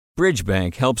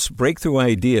Bridgebank helps breakthrough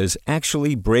ideas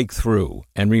actually break through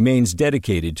and remains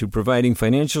dedicated to providing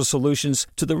financial solutions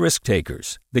to the risk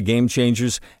takers, the game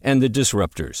changers, and the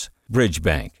disruptors.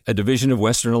 Bridgebank, a division of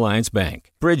Western Alliance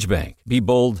Bank. Bridgebank. Be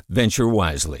bold, venture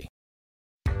wisely.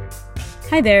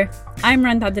 Hi there, I'm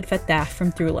Rand Abdel-Fattah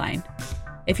from Throughline.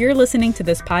 If you're listening to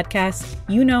this podcast,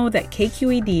 you know that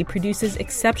KQED produces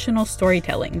exceptional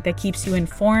storytelling that keeps you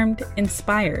informed,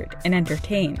 inspired, and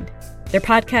entertained. Their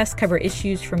podcasts cover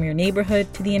issues from your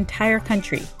neighborhood to the entire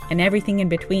country and everything in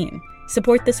between.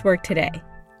 Support this work today.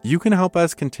 You can help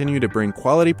us continue to bring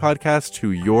quality podcasts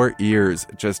to your ears.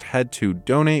 Just head to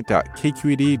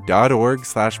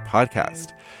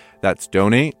donate.kqed.org/podcast. That's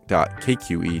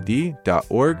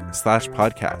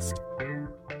donate.kqed.org/podcast.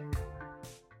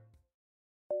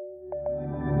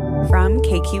 From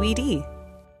KQED.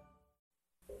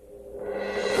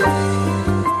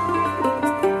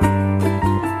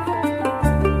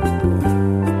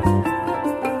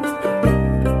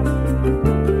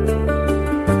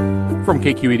 From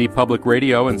KQED Public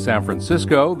Radio in San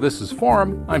Francisco, this is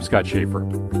Forum. I'm Scott Schaefer.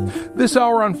 This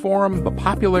hour on Forum, the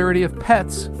popularity of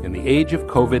pets in the age of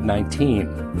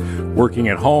COVID-19. Working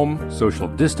at home, social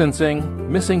distancing,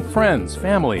 missing friends,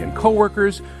 family, and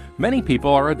coworkers, many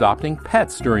people are adopting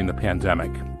pets during the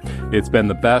pandemic. It's been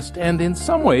the best and in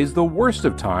some ways the worst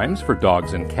of times for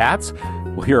dogs and cats.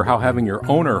 We'll hear how having your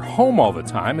owner home all the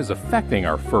time is affecting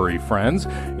our furry friends.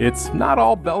 It's not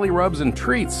all belly rubs and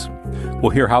treats.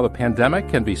 We'll hear how the pandemic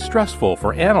can be stressful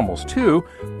for animals too,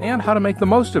 and how to make the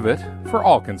most of it for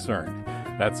all concerned.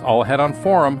 That's all ahead on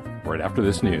Forum right after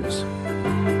this news.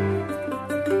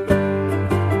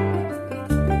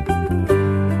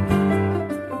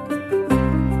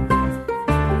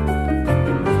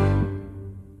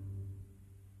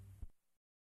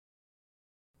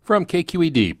 From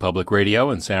KQED Public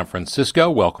Radio in San Francisco,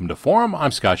 welcome to Forum.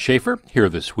 I'm Scott Schaefer, here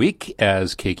this week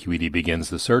as KQED begins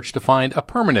the search to find a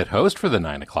permanent host for the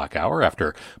 9 o'clock hour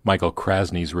after Michael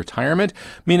Krasny's retirement.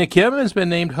 Mina Kim has been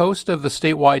named host of the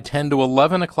statewide 10 to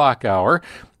 11 o'clock hour.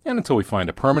 And until we find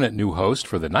a permanent new host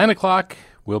for the 9 o'clock,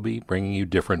 we'll be bringing you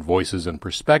different voices and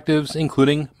perspectives,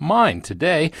 including mine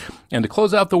today. And to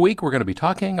close out the week, we're going to be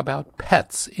talking about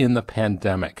pets in the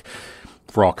pandemic.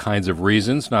 For all kinds of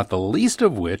reasons, not the least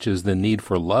of which is the need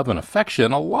for love and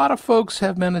affection, a lot of folks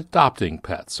have been adopting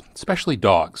pets, especially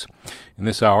dogs. In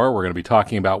this hour, we're going to be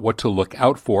talking about what to look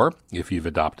out for if you've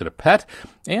adopted a pet,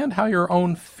 and how your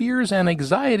own fears and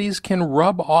anxieties can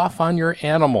rub off on your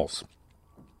animals.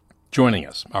 Joining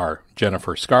us are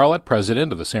Jennifer Scarlett,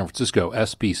 president of the San Francisco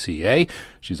SPCA.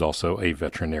 She's also a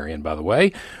veterinarian, by the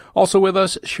way. Also with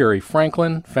us, Sherry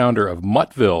Franklin, founder of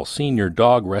Muttville Senior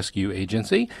Dog Rescue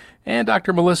Agency, and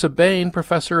Dr. Melissa Bain,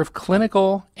 professor of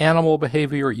clinical animal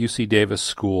behavior at UC Davis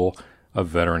School of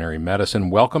Veterinary Medicine.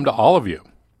 Welcome to all of you.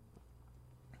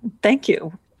 Thank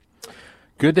you.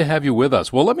 Good to have you with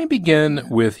us. Well, let me begin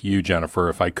with you, Jennifer,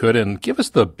 if I could, and give us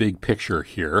the big picture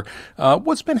here.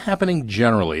 What's been happening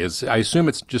generally? I assume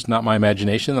it's just not my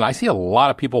imagination, that I see a lot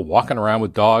of people walking around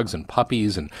with dogs and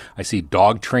puppies, and I see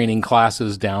dog training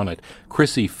classes down at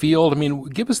Crissy Field. I mean,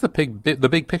 give us the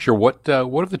big picture. What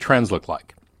have the trends look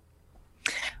like?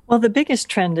 Well, the biggest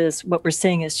trend is what we're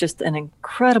seeing is just an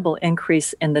incredible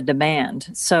increase in the demand.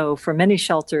 So for many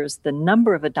shelters, the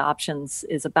number of adoptions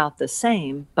is about the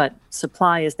same, but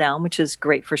supply is down, which is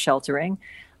great for sheltering.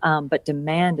 But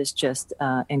demand is just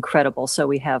incredible. So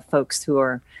we have folks who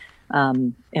are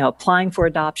applying for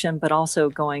adoption, but also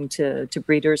going to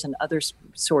breeders and other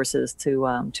sources to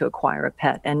acquire a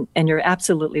pet. And you're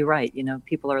absolutely right.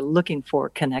 People are looking for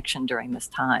connection during this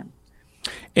time.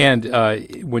 And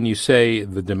when you say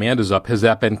the demand is up, has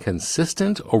that been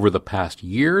consistent over the past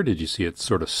year? Did you see it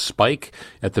sort of spike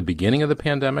at the beginning of the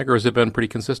pandemic, or has it been pretty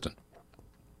consistent?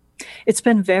 It's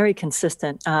been very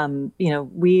consistent.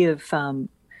 We have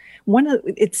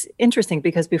it's interesting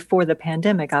because before the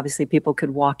pandemic, obviously people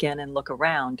could walk in and look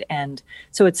around. And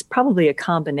so it's probably a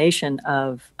combination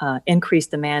of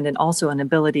increased demand and also an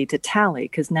ability to tally,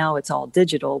 because now it's all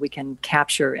digital. We can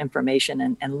capture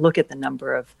information and look at the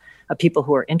number of people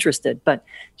who are interested. But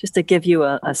just to give you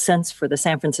a sense for the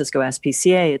San Francisco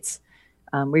SPCA,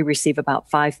 we receive about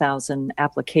 5,000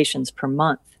 applications per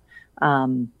month,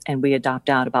 and we adopt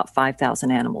out about 5,000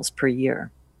 animals per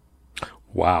year.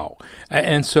 Wow.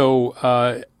 And so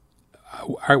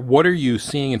what are you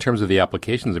seeing in terms of the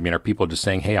applications? I mean, are people just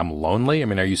saying, hey, I'm lonely? I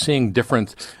mean, are you seeing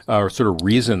different sort of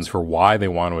reasons for why they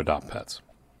want to adopt pets?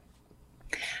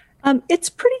 It's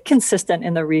pretty consistent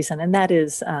in the reason, and that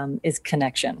is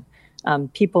connection.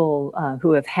 People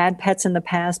who have had pets in the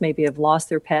past maybe have lost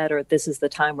their pet, or this is the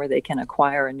time where they can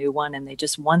acquire a new one, and they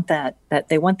just want that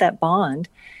bond.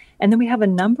 And then we have a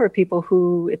number of people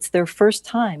who it's their first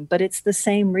time, but it's the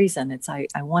same reason. It's I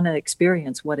want to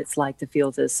experience what it's like to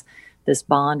feel this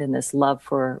bond and this love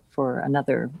for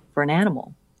an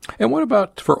animal. And what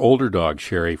about for older dogs,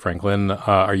 Sherry Franklin?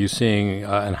 Are you seeing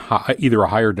either a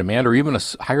higher demand or even a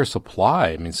higher supply?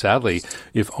 I mean, sadly,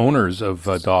 if owners of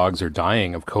dogs are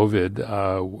dying of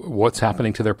COVID, what's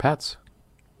happening to their pets?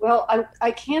 Well, I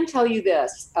can tell you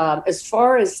this. As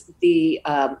far as the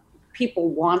people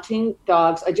wanting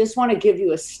dogs, I just want to give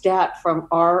you a stat from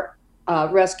our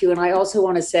rescue. And I also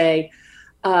want to say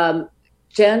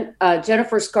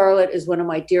Jennifer Scarlett is one of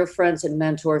my dear friends and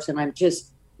mentors, and I'm just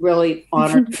really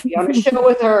honored to be on a show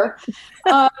with her.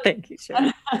 Thank you,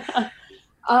 Sherry.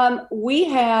 We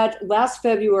had last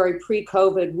February,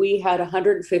 pre-COVID, we had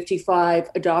 155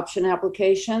 adoption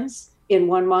applications in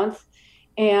 1 month.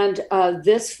 And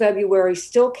this February,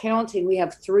 still counting, we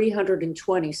have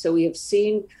 320. So we have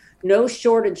seen no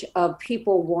shortage of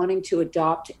people wanting to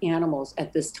adopt animals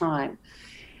at this time.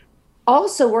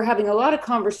 Also, we're having a lot of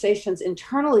conversations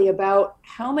internally about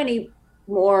how many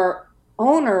more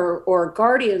owner or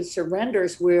guardian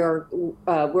surrenders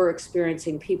we're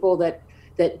experiencing, people that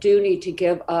do need to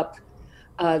give up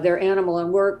their animal.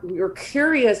 And we're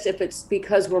curious if it's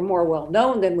because we're more well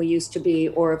known than we used to be,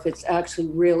 or if it's actually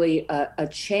really a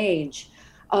change.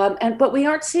 But we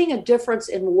aren't seeing a difference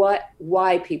in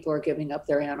why people are giving up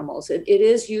their animals. It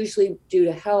is usually due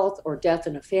to health or death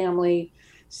in a family.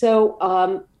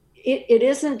 So it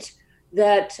isn't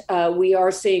that we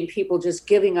are seeing people just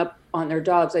giving up on their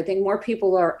dogs. I think more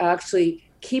people are actually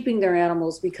keeping their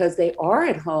animals because they are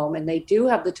at home and they do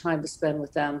have the time to spend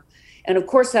with them. And of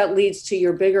course, that leads to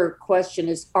your bigger question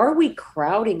is, are we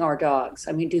crowding our dogs?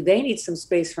 I mean, do they need some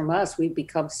space from us? We've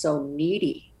become so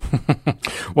needy.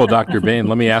 Well, Dr. Bain,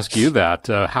 let me ask you that.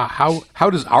 How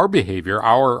does our behavior,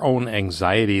 our own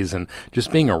anxieties, and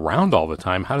just being around all the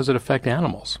time, how does it affect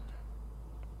animals?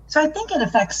 So I think it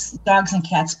affects dogs and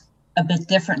cats a bit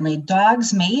differently.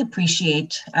 Dogs may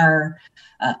appreciate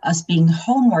us being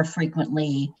home more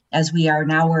frequently as we are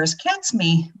now, whereas cats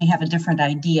may have a different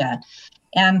idea.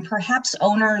 And perhaps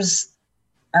owners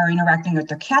are interacting with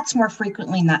their cats more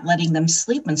frequently, not letting them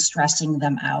sleep and stressing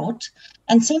them out.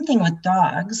 And same thing with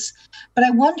dogs. But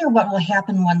I wonder what will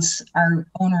happen once our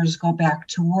owners go back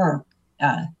to work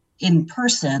in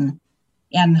person,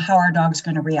 and how our dog's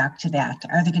going to react to that.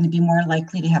 Are they going to be more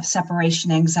likely to have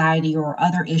separation anxiety or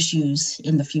other issues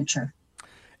in the future?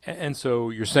 And so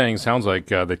you're saying, sounds like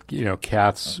that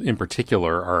cats in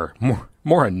particular are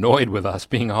more annoyed with us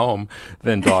being home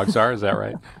than dogs are. Is that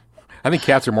right? I think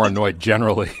cats are more annoyed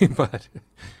generally, but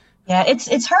yeah,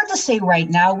 it's hard to say right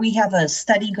now. We have a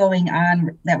study going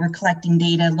on that we're collecting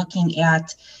data looking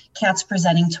at cats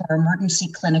presenting to our emergency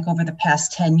clinic over the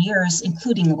past 10 years,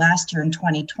 including last year in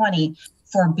 2020,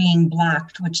 for being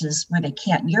blocked, which is where they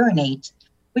can't urinate,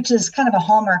 which is kind of a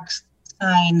hallmark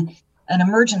sign, an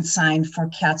emergent sign for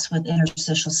cats with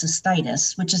interstitial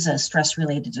cystitis, which is a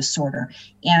stress-related disorder.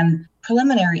 And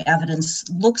preliminary evidence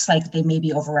looks like they may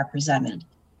be overrepresented.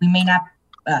 We may not,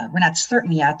 we're not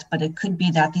certain yet, but it could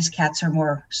be that these cats are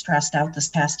more stressed out this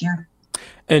past year.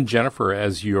 And Jennifer,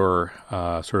 as you're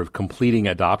sort of completing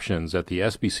adoptions at the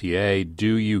SPCA,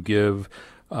 do you give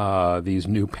these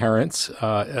new parents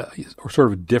or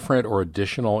sort of different or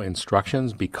additional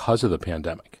instructions because of the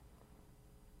pandemic?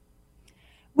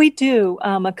 We do.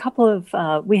 A couple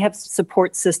of, we have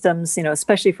support systems,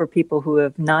 especially for people who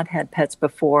have not had pets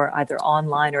before, either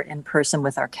online or in person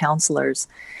with our counselors.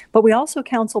 But we also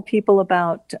counsel people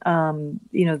about,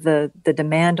 the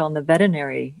demand on the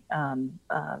veterinary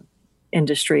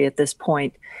industry at this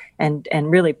point, and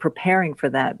really preparing for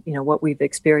that. What we've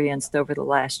experienced over the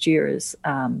last year is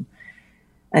an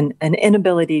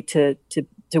inability to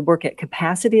work at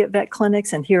capacity at vet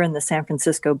clinics, and here in the San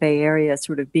Francisco Bay Area,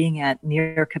 sort of being at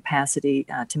near capacity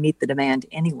to meet the demand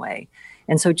anyway.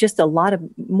 And so just a lot of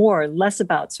less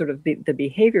about sort of the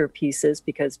behavior pieces,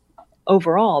 because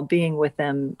overall being with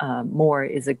them more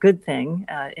is a good thing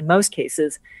in most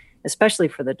cases, especially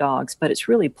for the dogs, but it's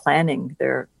really planning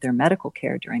their medical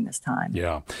care during this time.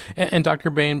 Yeah. And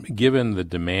Dr. Bain, given the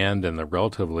demand and the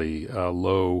relatively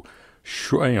low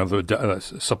the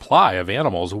supply of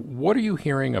animals, what are you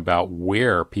hearing about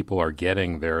where people are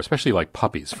getting their, especially like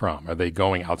puppies from? Are they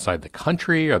going outside the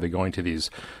country? Are they going to these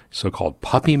so-called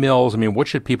puppy mills? I mean, what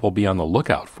should people be on the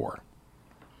lookout for?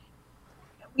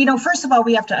 First of all,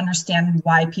 we have to understand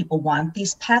why people want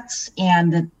these pets,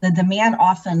 and the demand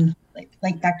often,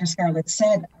 like Dr. Scarlett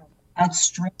said,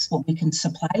 outstrips what we can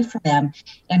supply for them.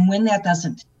 And when that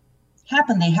doesn't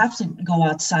happen, they have to go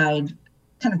outside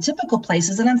kind of typical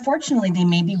places. And unfortunately, they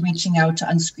may be reaching out to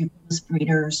unscrupulous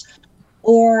breeders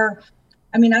or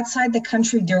I mean, outside the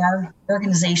country, there are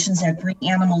organizations that bring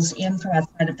animals in from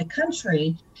outside of the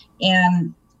country.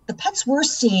 And the pets we're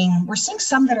seeing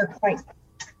some that are quite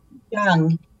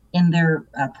young in their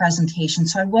presentation.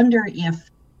 So I wonder if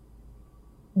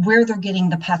where they're getting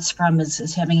the pets from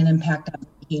is having an impact on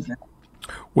behavior.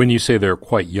 When you say they're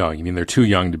quite young, you mean they're too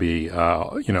young to be,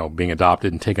 being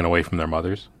adopted and taken away from their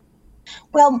mothers?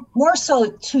 Well, more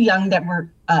so too young that we're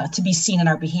to be seen in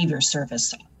our behavior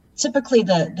service. Typically,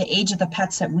 the age of the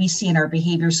pets that we see in our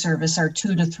behavior service are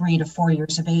 2 to 3 to 4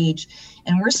 years of age.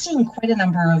 And we're seeing quite a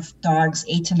number of dogs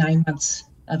 8 to 9 months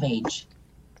of age.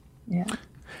 Yeah.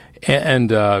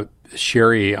 And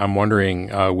Sherry, I'm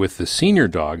wondering, with the senior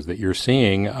dogs that you're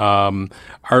seeing,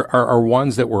 are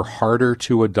ones that were harder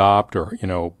to adopt or,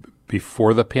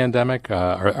 before the pandemic?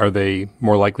 Are they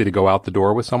more likely to go out the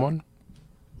door with someone?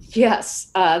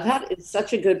 Yes, that is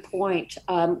such a good point.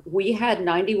 We had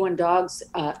 91 dogs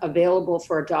available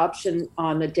for adoption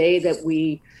on the day that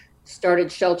we started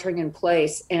sheltering in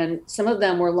place. And some of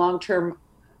them were long-term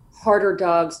harder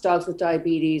dogs with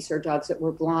diabetes or dogs that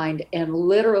were blind. And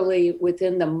literally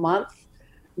within the month,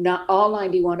 not all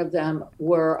 91 of them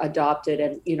were adopted.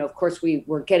 And, of course, we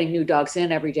were getting new dogs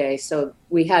in every day, so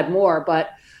we had more.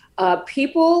 But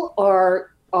people are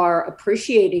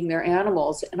appreciating their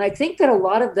animals. And I think that a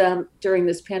lot of them during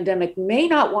this pandemic may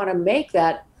not want to make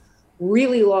that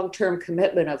really long-term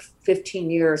commitment of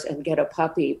 15 years and get a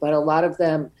puppy. But a lot of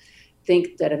them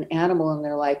think that an animal in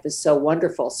their life is so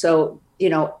wonderful. So,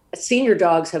 senior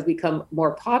dogs have become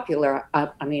more popular.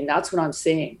 I mean, that's what I'm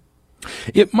seeing.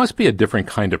 It must be a different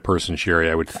kind of person, Sherry,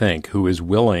 I would think, who is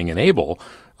willing and able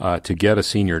to get a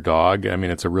senior dog. I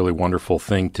mean, it's a really wonderful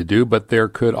thing to do, but there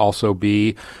could also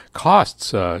be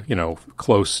costs,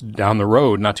 close down the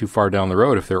road, not too far down the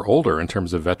road if they're older in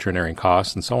terms of veterinary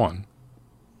costs and so on.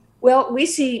 Well, we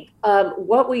see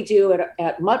what we do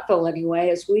at Muttville anyway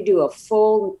is we do a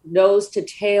full nose to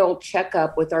tail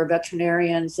checkup with our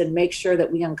veterinarians and make sure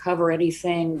that we uncover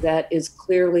anything that is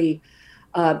clearly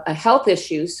a health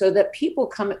issue so that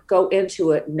people go into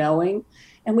it knowing.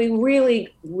 And we really,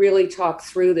 really talk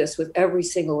through this with every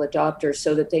single adopter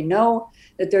so that they know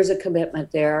that there's a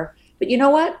commitment there. But you know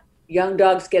what? Young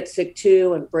dogs get sick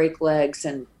too and break legs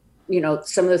and,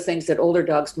 some of the things that older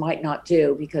dogs might not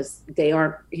do because they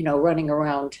aren't, running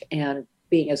around and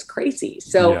being as crazy.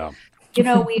 So,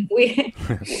 yeah. we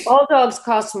all dogs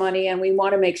cost money and we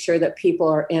want to make sure that people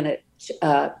are in it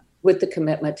with the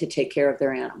commitment to take care of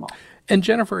their animal. And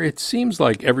Jennifer, it seems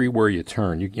like everywhere you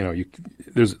turn,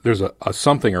 there's a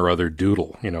something or other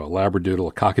doodle, a labradoodle,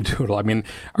 a cockadoodle. I mean,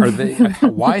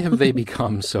 why have they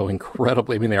become so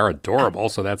incredibly? I mean, they are adorable,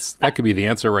 so that could be the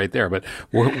answer right there. But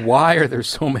why are there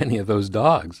so many of those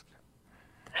dogs?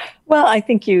 Well, I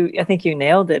think you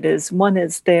nailed it. One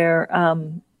is their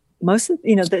most of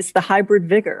it's the hybrid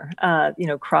vigor,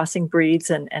 crossing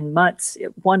breeds and mutts.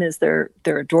 One is they're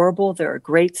adorable. They're a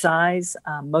great size.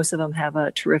 Most of them have a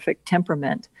terrific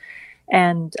temperament.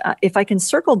 And if I can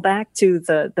circle back to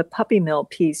the puppy mill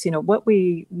piece, what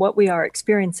we are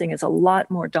experiencing is a lot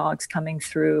more dogs coming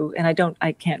through. And I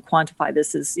can't quantify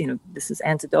this as this is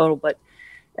anecdotal, but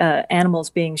animals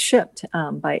being shipped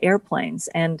by airplanes.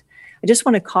 And I just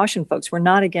want to caution folks, we're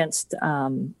not against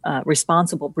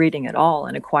responsible breeding at all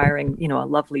and acquiring, a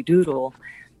lovely doodle.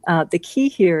 The key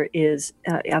here is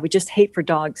I would just hate for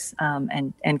dogs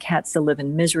and cats to live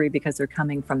in misery because they're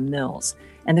coming from mills.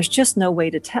 And there's just no way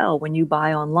to tell when you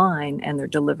buy online and they're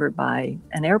delivered by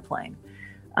an airplane.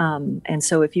 And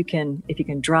so if you can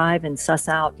drive and suss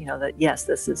out, that, yes,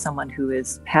 this is someone who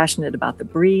is passionate about the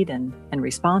breed and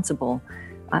responsible,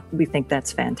 we think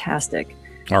that's fantastic.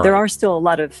 There are still a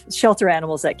lot of shelter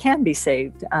animals that can be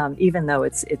saved, even though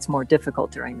it's more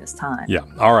difficult during this time. Yeah.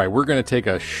 All right. We're going to take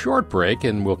a short break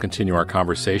and we'll continue our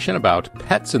conversation about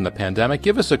pets in the pandemic.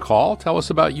 Give us a call. Tell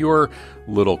us about your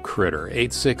little critter.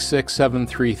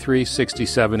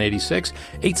 866-733-6786.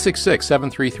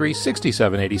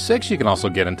 866-733-6786. You can also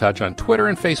get in touch on Twitter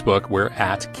and Facebook. We're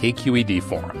at KQED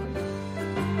Forum.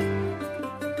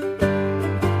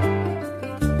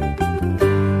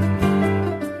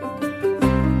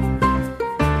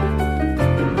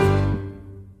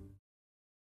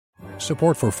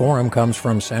 Support for Forum comes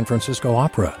from San Francisco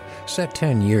Opera. Set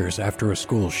 10 years after a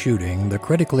school shooting, the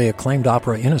critically acclaimed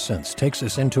opera Innocence takes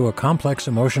us into a complex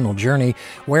emotional journey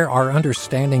where our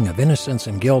understanding of innocence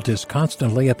and guilt is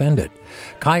constantly upended.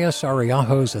 Kaya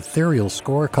Sariaho's ethereal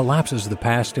score collapses the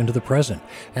past into the present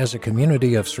as a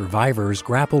community of survivors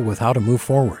grapple with how to move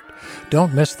forward.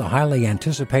 Don't miss the highly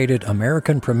anticipated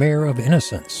American premiere of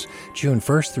Innocence, June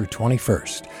 1st through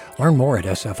 21st. Learn more at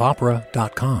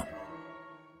sfopera.com.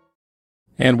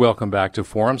 And welcome back to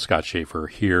Forum. Scott Shafer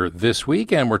here this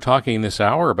week, and we're talking this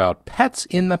hour about pets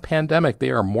in the pandemic.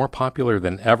 They are more popular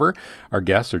than ever. Our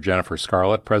guests are Jennifer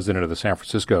Scarlett, president of the San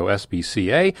Francisco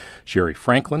SPCA, Sherry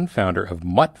Franklin, founder of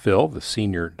Muttville, the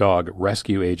senior dog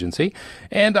rescue agency,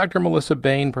 and Dr. Melissa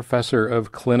Bain, professor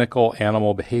of clinical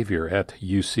animal behavior at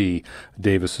UC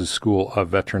Davis's School of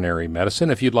Veterinary Medicine.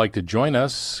 If you'd like to join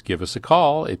us, give us a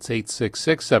call. It's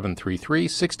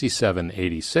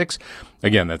 866-733-6786.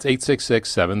 Again, that's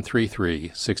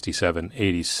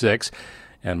 866-733-6786.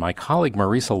 And my colleague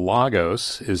Marisa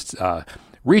Lagos is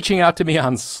reaching out to me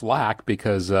on Slack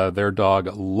because their dog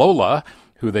Lola,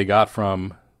 who they got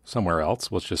from somewhere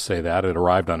else, let's just say that, it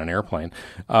arrived on an airplane.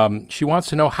 She wants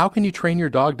to know, how can you train your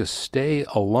dog to stay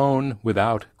alone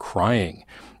without crying?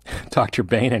 Dr.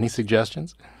 Bain, any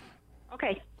suggestions?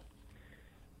 Okay.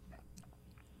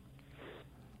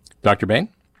 Dr. Bain?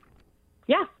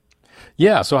 Yeah.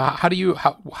 Yeah. So how do you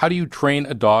train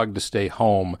a dog to stay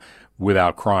home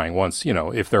without crying once,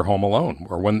 if they're home alone,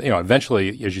 or when, eventually,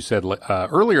 as you said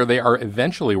earlier, we're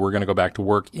going to go back to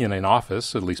work in an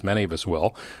office, at least many of us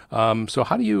will. So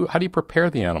how do you prepare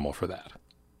the animal for that?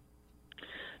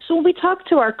 So when we talk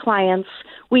to our clients,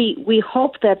 we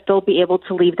hope that they'll be able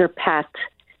to leave their pet,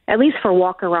 at least for a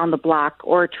walk around the block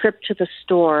or a trip to the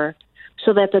store,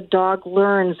 so that the dog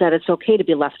learns that it's okay to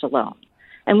be left alone.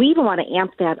 And we even want to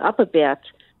amp that up a bit,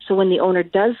 so when the owner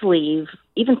does leave,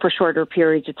 even for shorter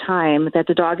periods of time, that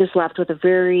the dog is left with a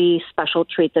very special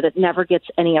treat that it never gets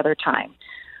any other time.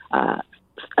 A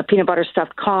peanut butter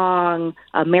stuffed Kong,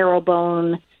 a marrow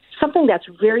bone, something that's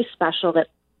very special that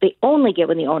they only get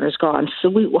when the owner's gone. So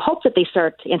we hope that they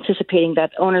start anticipating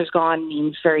that owner's gone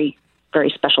means very,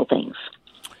 very special things.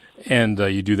 And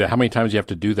you do that. How many times do you have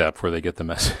to do that before they get the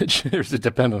message? Does it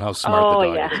depend on how smart the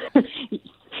dog is?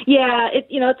 Yeah, it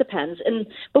depends.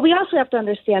 But we also have to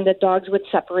understand that dogs with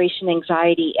separation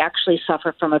anxiety actually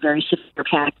suffer from a very severe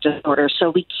panic disorder. So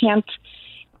we can't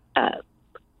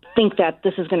think that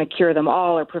this is going to cure them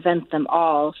all or prevent them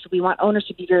all. So we want owners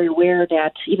to be very aware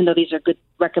that even though these are good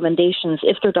recommendations,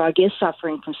 if their dog is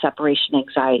suffering from separation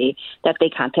anxiety, that they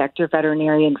contact their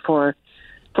veterinarian for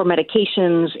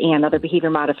medications and other behavior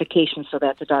modifications so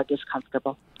that the dog is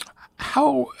comfortable.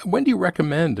 When do you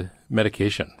recommend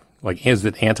medication? Like, is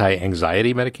it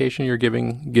anti-anxiety medication you're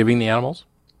giving the animals?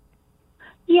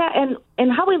 Yeah,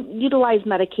 and how we utilize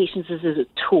medications is as a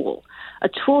tool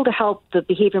to help the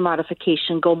behavior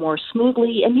modification go more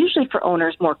smoothly and usually for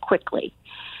owners more quickly.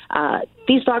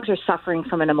 These dogs are suffering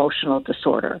from an emotional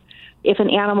disorder. If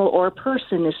an animal or a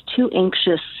person is too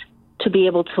anxious to be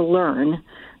able to learn,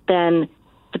 then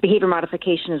the behavior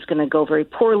modification is going to go very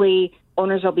poorly,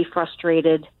 owners will be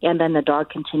frustrated, and then the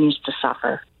dog continues to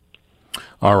suffer.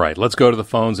 All right, let's go to the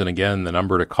phones. And again, the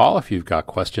number to call if you've got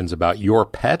questions about your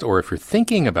pet or if you're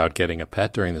thinking about getting a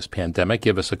pet during this pandemic,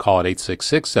 give us a call at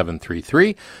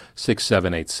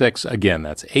 866-733-6786. Again,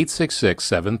 that's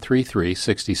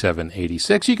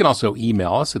 866-733-6786. You can also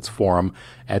email us. It's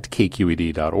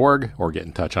forum@kqed.org, or get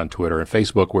in touch on Twitter and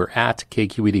Facebook. We're at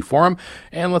KQED Forum.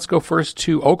 And let's go first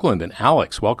to Oakland. And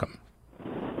Alex, welcome.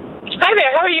 Hi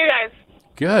there. How are you guys?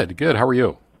 Good. How are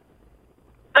you?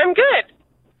 I'm good.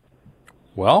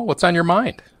 Well, what's on your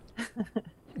mind?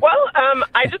 Well,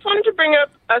 I just wanted to bring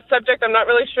up a subject. I'm not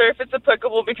really sure if it's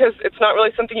applicable because it's not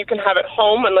really something you can have at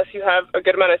home unless you have a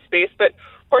good amount of space. But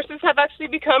horses have actually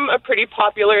become a pretty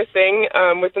popular thing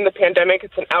within the pandemic.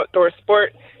 It's an outdoor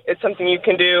sport. It's something you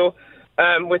can do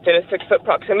within a 6-foot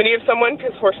proximity of someone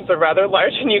because horses are rather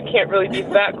large and you can't really be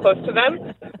that close to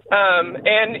them.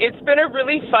 And it's been a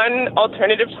really fun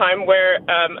alternative time where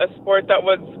a sport that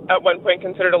was at one point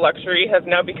considered a luxury has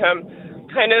now become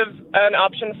kind of an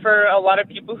option for a lot of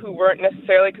people who weren't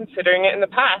necessarily considering it in the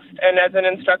past. And as an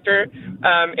instructor,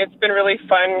 it's been really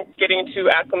fun getting to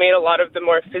acclimate a lot of the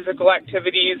more physical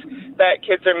activities that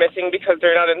kids are missing because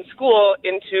they're not in school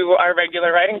into our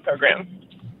regular riding program.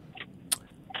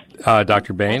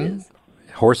 Dr. Bain,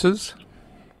 horses?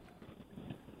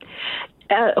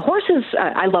 Horses,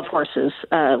 I love horses.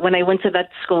 When I went to vet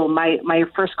school, my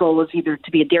first goal was either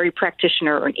to be a dairy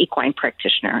practitioner or an equine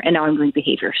practitioner, and now I'm doing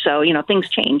behavior. So, things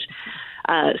change.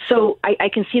 So I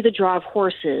can see the draw of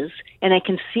horses, and I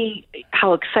can see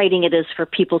how exciting it is for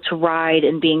people to ride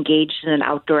and be engaged in an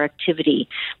outdoor activity.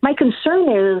 My concern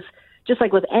is, just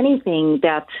like with anything,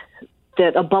 that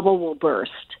a bubble will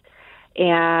burst.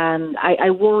 And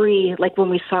I worry, like when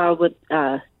we saw with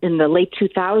in the late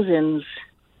 2000s,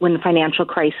 when the financial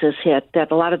crisis hit,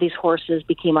 that a lot of these horses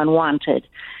became unwanted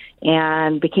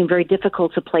and became very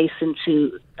difficult to place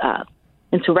into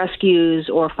rescues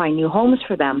or find new homes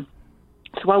for them.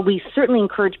 So while we certainly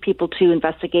encourage people to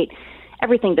investigate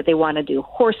everything that they want to do,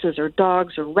 horses or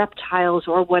dogs or reptiles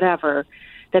or whatever,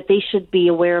 that they should be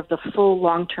aware of the full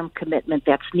long-term commitment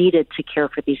that's needed to care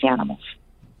for these animals.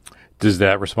 Does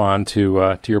that respond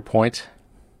to your point,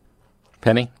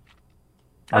 Penny?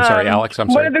 I'm sorry, Alex. I'm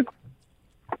sorry.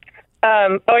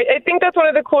 I think that's one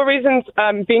of the cool reasons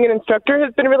being an instructor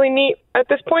has been really neat at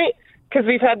this point, because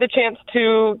we've had the chance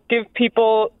to give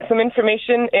people some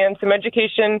information and some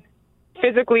education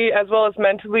physically as well as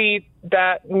mentally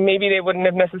that maybe they wouldn't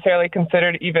have necessarily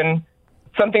considered even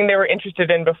something they were interested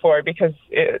in before, because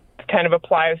it kind of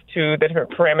applies to the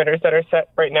different parameters that are set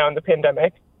right now in the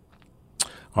pandemic.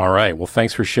 All right. Well,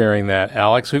 thanks for sharing that,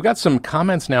 Alex. We've got some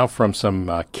comments now from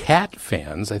some cat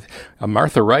fans.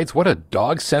 Martha writes, what a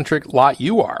dog-centric lot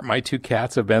you are. My 2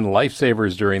 cats have been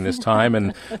lifesavers during this time,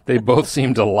 and they both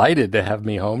seem delighted to have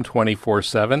me home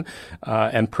 24/7.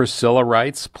 And Priscilla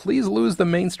writes, please lose the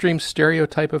mainstream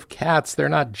stereotype of cats. They're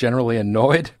not generally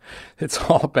annoyed. It's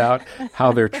all about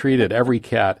how they're treated. Every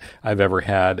cat I've ever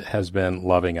had has been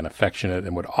loving and affectionate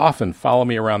and would often follow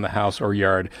me around the house or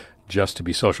yard just to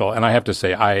be social. And I have to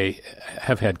say, I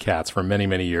have had cats for many,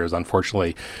 many years.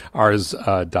 Unfortunately, ours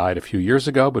died a few years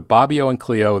ago, but Bobbio and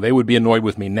Cleo, they would be annoyed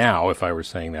with me now if I were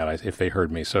saying that, if they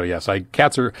heard me. So yes,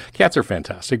 cats are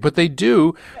fantastic, but they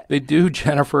do,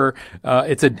 Jennifer,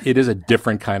 it is a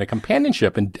different kind of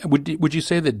companionship. And would you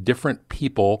say that different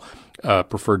people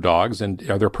prefer dogs, and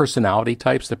are there personality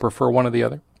types that prefer one or the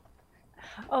other?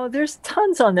 Oh, there's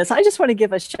tons on this. I just want to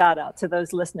give a shout out to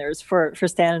those listeners for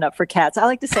standing up for cats. I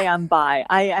like to say I'm bi.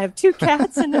 I have 2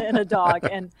 cats and a dog,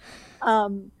 and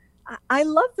I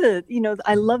love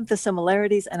the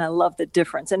similarities and I love the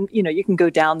difference. And you can go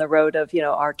down the road of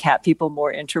are cat people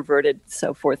more introverted,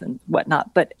 so forth and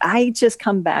whatnot. But I just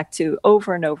come back to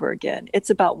over and over again. It's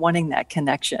about wanting that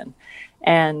connection.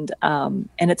 And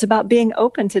it's about being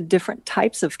open to different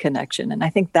types of connection, and I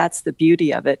think that's the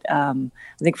beauty of it. I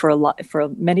think for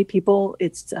many people,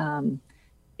 it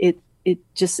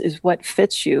just is what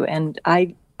fits you, and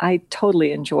I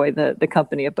totally enjoy the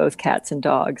company of both cats and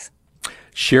dogs.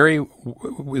 Sherry,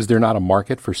 is there not a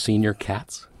market for senior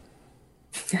cats?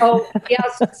 Oh,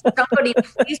 yes. Somebody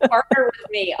please partner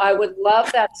with me. I would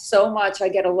love that so much. I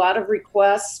get a lot of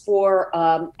requests for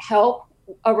help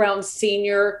around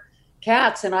senior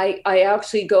cats, and I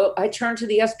turn to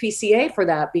the SPCA for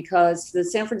that, because the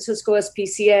San Francisco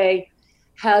SPCA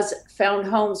has found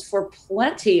homes for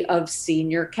plenty of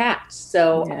senior cats.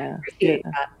 So I appreciate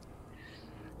that.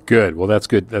 Good. Well, that's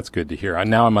good. That's good to hear.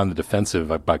 Now I'm on the defensive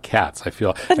about cats. I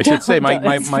should say my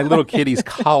little kitty's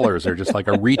collars are just like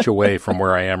a reach away from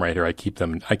where I am right here. I keep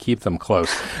them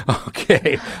close.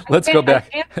 Okay. Let's go back.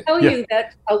 I can tell you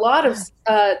that a lot of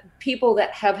people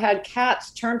that have had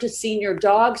cats turn to senior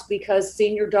dogs because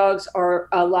senior dogs are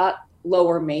a lot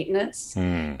lower maintenance,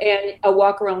 and a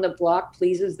walk around the block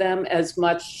pleases them as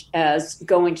much as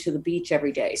going to the beach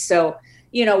every day. So,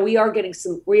 we are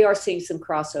seeing some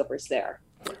crossovers there.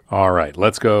 All right,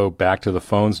 let's go back to the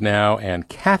phones now. And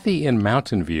Kathy in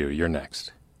Mountain View, you're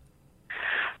next.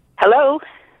 Hello.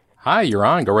 Hi, you're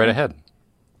on. Go right ahead.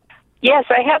 Yes,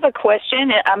 I have a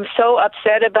question. I'm so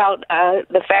upset about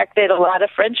the fact that a lot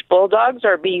of French bulldogs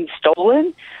are being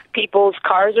stolen. People's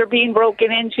cars are being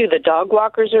broken into. The dog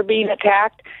walkers are being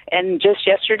attacked. And just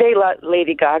yesterday,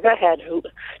 Lady Gaga had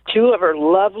 2 of her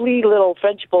lovely little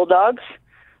French bulldogs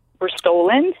were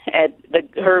stolen. And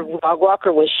her dog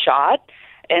walker was shot.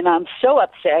 And I'm so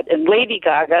upset. And Lady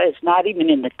Gaga is not even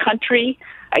in the country.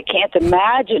 I can't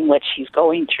imagine what she's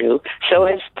going through. So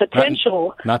as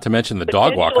potential... Not to mention the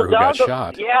dog walker who got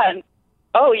shot. Yeah.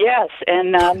 Oh, yes.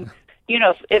 And,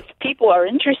 if people are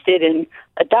interested in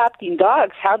adopting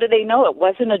dogs, how do they know it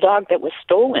wasn't a dog that was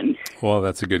stolen? Well,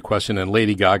 that's a good question. And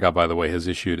Lady Gaga, by the way, has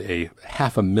issued a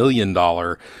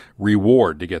 $500,000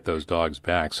 reward to get those dogs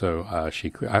back. So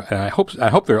I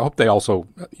hope they also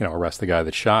arrest the guy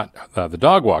that shot the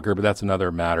dog walker. But that's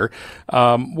another matter.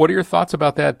 What are your thoughts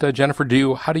about that, Jennifer?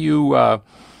 How do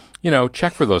you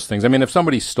check for those things? I mean, if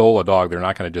somebody stole a dog, they're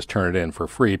not going to just turn it in for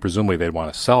free. Presumably, they'd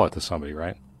want to sell it to somebody,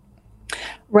 right?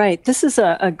 Right. This is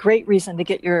a great reason to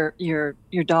get your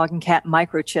dog and cat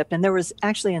microchipped. And there was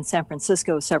actually in San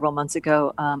Francisco several months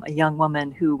ago a young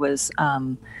woman who was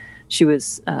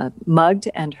mugged,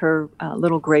 and her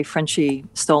little gray Frenchie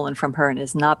stolen from her and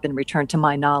has not been returned to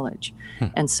my knowledge.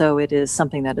 And so it is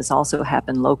something that has also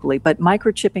happened locally. But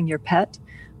microchipping your pet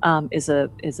is a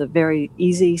very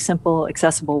easy, simple,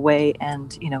 accessible way,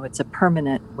 and it's a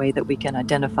permanent way that we can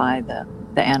identify the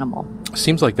animal.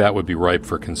 Seems like that would be ripe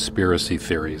for conspiracy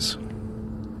theories.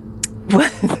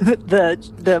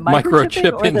 the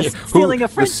microchipping or the stealing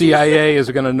of Frenchies? The CIA is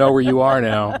going to know where you are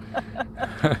now.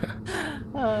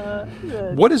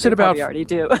 What is it about? We already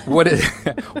do. What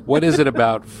is it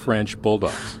about French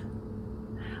bulldogs?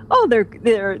 Oh,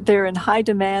 they're in high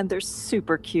demand. They're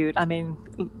super cute. I mean,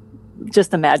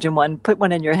 just imagine one. Put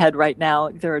one in your head right now.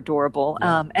 They're adorable,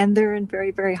 and they're in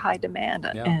very, very high demand.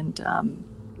 Yeah. And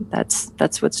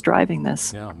that's what's driving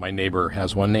this. Yeah, my neighbor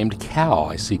has one named Cal.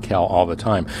 I see Cal all the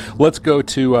time. Let's go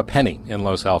to Penny in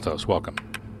Los Altos. Welcome.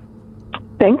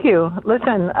 Thank you.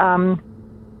 Listen,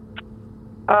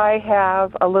 I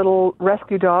have a little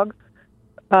rescue dog.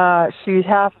 She's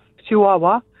half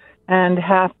Chihuahua and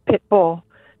half Pit Bull.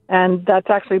 And that's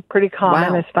actually pretty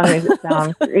common, as funny as it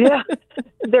sounds. Yeah.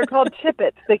 They're called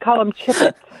Chippets. They call them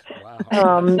Chippets.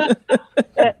 Wow.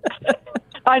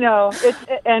 I know.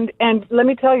 And let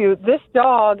me tell you, this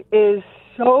dog is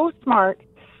so smart.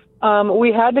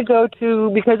 We had to go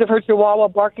to, because of her Chihuahua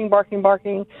barking,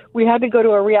 we had to go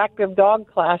to a reactive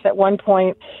dog class at one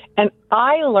point. And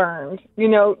I learned,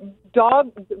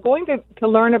 going to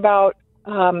learn about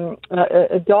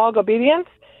dog obedience,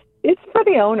 it's for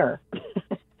the owner.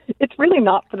 It's really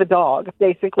not for the dog,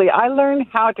 basically. I learned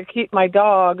how to keep my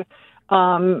dog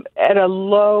at a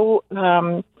low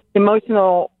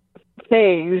emotional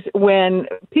phase when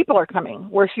people are coming,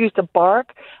 where she used to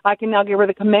bark. I can now give her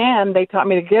the command they taught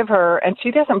me to give her, and she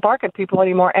doesn't bark at people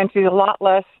anymore, and she's a lot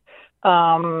less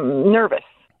nervous.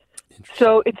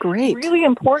 So it's great. Really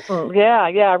important.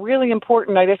 Yeah, really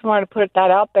important. I just wanted to put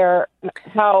that out there,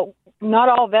 how not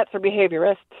all vets are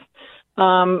behaviorists.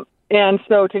 And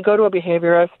so to go to a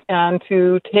behaviorist and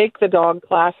to take the dog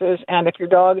classes, and if your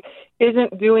dog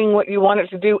isn't doing what you want it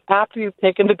to do after you've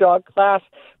taken the dog class,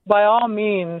 by all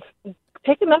means,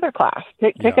 take another class.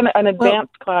 Take an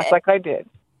advanced class like I did.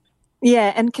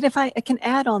 Yeah, and I can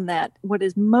add on that, what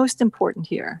is most important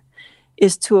here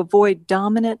is to avoid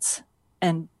dominance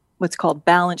and what's called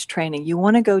balance training. You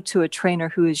want to go to a trainer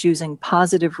who is using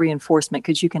positive reinforcement,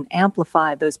 because you can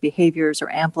amplify those behaviors or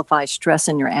amplify stress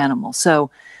in your animal. So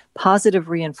positive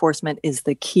reinforcement is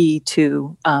the key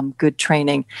to good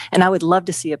training. And I would love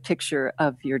to see a picture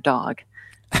of your dog.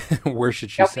 Where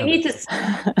should she send it?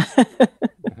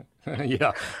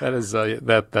 Yeah, that is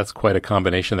that's quite a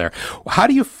combination there. How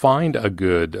do you find a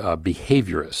good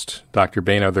behaviorist, Dr.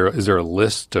 Bain? Is there a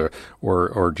list,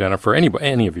 or Jennifer,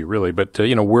 any of you really? But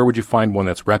where would you find one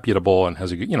that's reputable and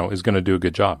has is going to do a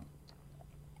good job?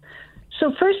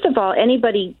 So first of all,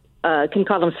 anybody can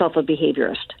call themselves a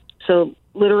behaviorist. So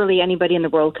literally anybody in the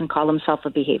world can call themselves a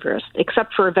behaviorist,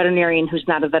 except for a veterinarian who's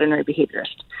not a veterinary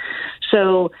behaviorist.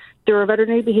 So there are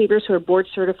veterinary behaviorists who are board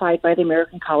certified by the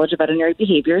American College of Veterinary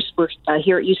Behaviors. We're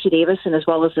here at UC Davis, and as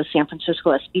well as the San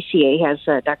Francisco SPCA has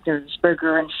Drs.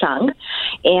 Berger and Sung,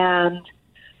 and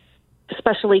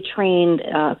specially trained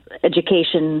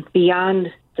education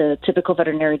beyond the typical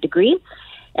veterinary degree.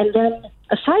 And then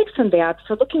aside from that,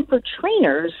 for looking for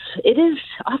trainers, it is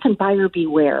often buyer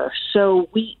beware. So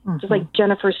just like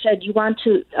Jennifer said, you want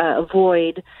to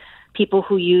avoid people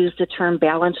who use the term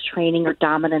balance training or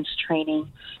dominance training,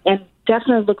 and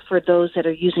definitely look for those that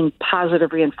are using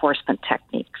positive reinforcement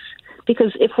techniques.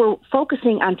 Because if we're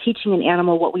focusing on teaching an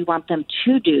animal what we want them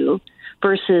to do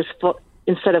versus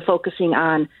instead of focusing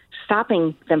on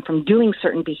stopping them from doing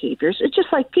certain behaviors, it's just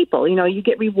like people. You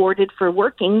get rewarded for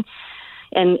working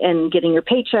and getting your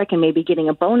paycheck and maybe getting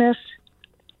a bonus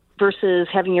versus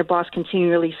having your boss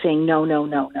continually saying no, no,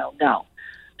 no, no, no.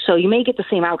 So you may get the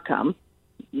same outcome.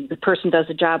 The person does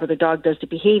the job or the dog does the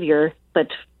behavior, but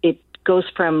it goes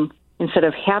from instead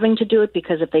of having to do it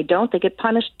because if they don't, they get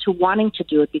punished, to wanting to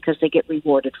do it because they get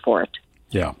rewarded for it.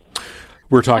 Yeah.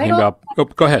 We're talking about... Oh,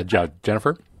 go ahead,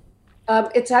 Jennifer.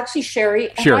 It's actually Sherry.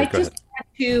 Sherry, I just want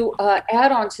to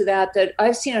add on to that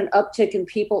I've seen an uptick in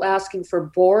people asking for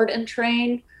board and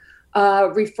train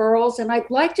referrals. And I'd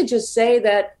like to just say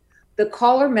that the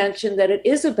caller mentioned that it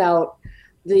is about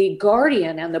the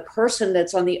guardian and the person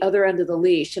that's on the other end of the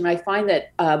leash. And I find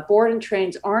that board and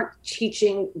trains aren't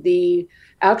teaching the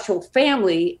actual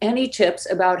family any tips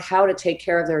about how to take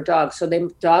care of their dog. So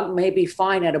the dog may be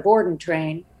fine at a board and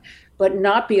train, but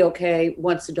not be okay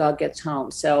once the dog gets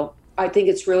home. So I think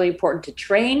it's really important to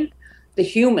train the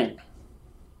human.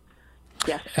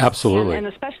 Yes, absolutely, and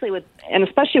especially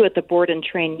with the board and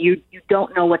train, you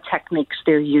don't know what techniques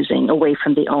they're using away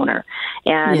from the owner,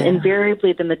 and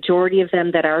invariably the majority of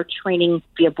them that are training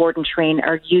via board and train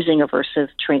are using aversive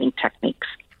training techniques.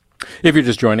 If you're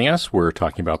just joining us, we're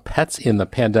talking about pets in the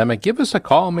pandemic. Give us a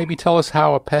call. Maybe tell us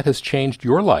how a pet has changed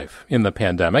your life in the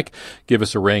pandemic. Give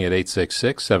us a ring at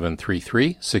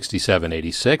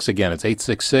 866-733-6786. Again, it's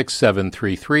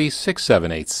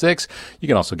 866-733-6786. You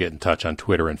can also get in touch on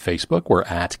Twitter and Facebook. We're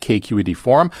at KQED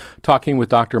Forum, talking with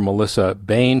Dr. Melissa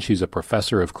Bain. She's a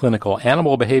professor of clinical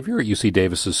animal behavior at UC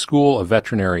Davis's School of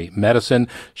Veterinary Medicine.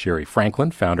 Sherry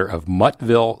Franklin, founder of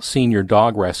Muttville Senior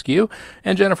Dog Rescue.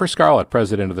 And Jennifer Scarlett,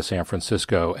 president of the San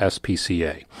Francisco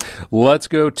SPCA. Let's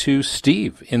go to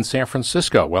Steve in San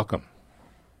Francisco. Welcome.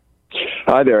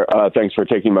 Hi there. Thanks for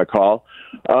taking my call.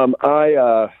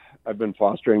 I've been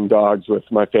fostering dogs with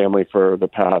my family for the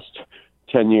past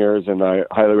 10 years, and I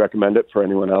highly recommend it for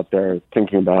anyone out there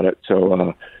thinking about it.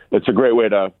 So it's a great way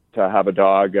to have a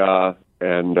dog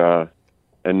and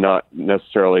not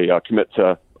necessarily commit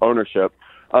to ownership.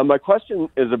 My question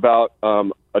is about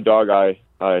a dog I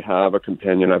have, a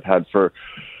companion I've had for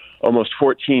almost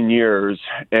 14 years,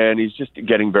 and he's just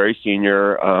getting very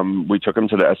senior. We took him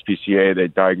to the SPCA. They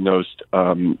diagnosed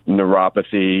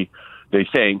neuropathy, they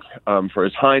think, for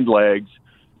his hind legs.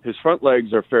 His front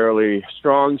legs are fairly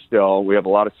strong still. We have a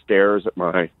lot of stairs at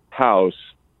my house,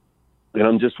 and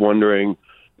I'm just wondering,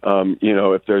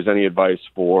 if there's any advice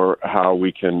for how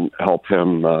we can help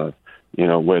him,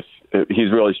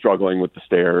 he's really struggling with the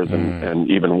stairs and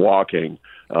even walking.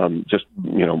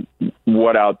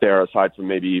 What out there, aside from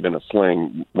maybe even a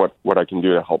sling, what I can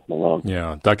do to help him along.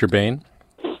 Yeah. Dr. Bain?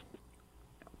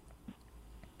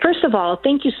 First of all,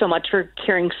 thank you so much for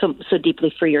caring so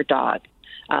deeply for your dog.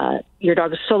 Your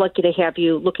dog is so lucky to have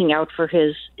you looking out for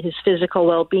his physical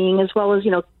well-being, as well as,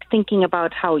 thinking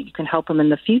about how you can help him in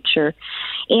the future.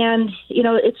 And,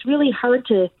 it's really hard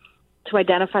to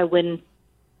identify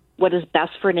what is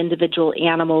best for an individual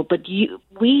animal, but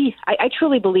I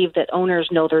truly believe that owners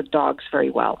know their dogs very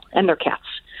well, and their cats.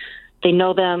 They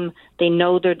know them, they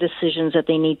know their decisions that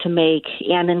they need to make,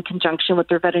 and in conjunction with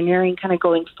their veterinarian, kind of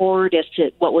going forward as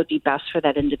to what would be best for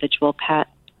that individual pet.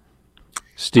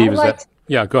 Steve,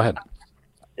 yeah, go ahead.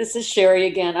 This is Sherry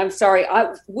again. I'm sorry.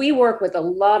 We work with a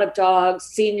lot of dogs,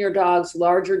 senior dogs,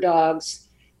 larger dogs,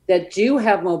 that do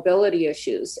have mobility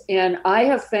issues. And I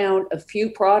have found a few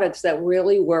products that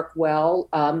really work well.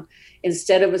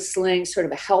 Instead of a sling, sort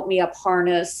of a help-me-up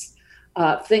harness,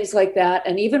 things like that,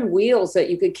 and even wheels that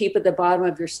you could keep at the bottom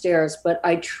of your stairs. But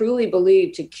I truly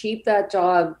believe to keep that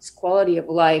dog's quality of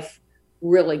life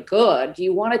really good,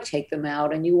 you want to take them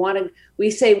out, and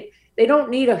we say they don't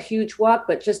need a huge walk,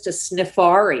 but just a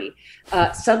sniffari,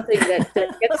 something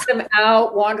that gets them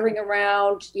out, wandering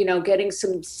around, getting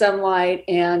some sunlight.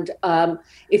 And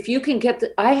if you can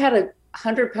I had a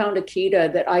 100-pound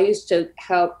Akita that I used to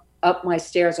help up my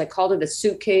stairs. I called it a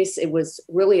suitcase. It was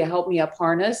really a help-me-up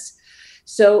harness.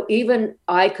 So even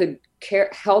I could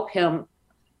help him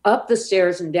up the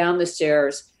stairs and down the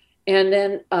stairs. And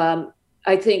then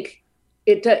I think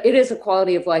it is a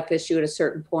quality of life issue at a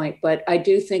certain point, but I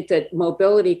do think that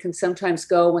mobility can sometimes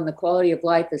go when the quality of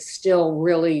life is still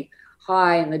really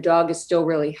high and the dog is still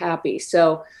really happy.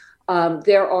 So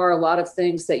there are a lot of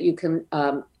things that you can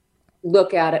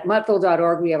look at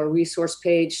muttville.org. We have a resource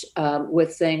page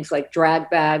with things like drag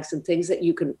bags and things that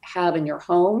you can have in your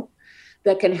home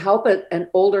that can help an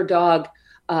older dog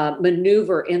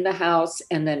maneuver in the house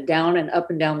and then down and up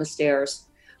and down the stairs.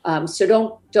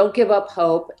 So don't give up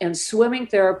hope. And swimming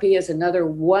therapy is another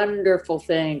wonderful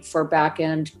thing for back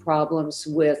end problems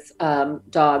with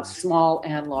dogs, small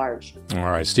and large. All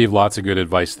right, Steve, lots of good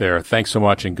advice there. Thanks so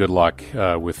much, and good luck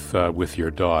with your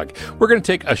dog. We're going to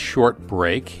take a short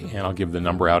break, and I'll give the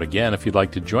number out again if you'd like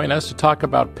to join us to talk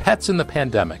about pets in the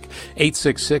pandemic.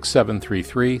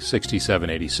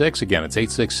 866-733-6786. Again, it's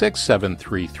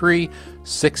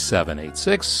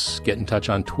 866-733-6786. Get in touch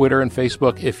on Twitter and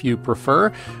Facebook if you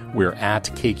prefer. We're at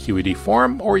KQED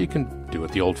Forum, or you can do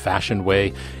it the old-fashioned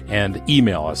way and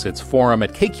email us. It's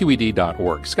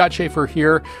forum@kqed.org. Scott Schaefer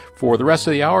here. For the rest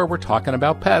of the hour, we're talking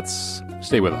about pets.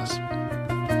 Stay with us.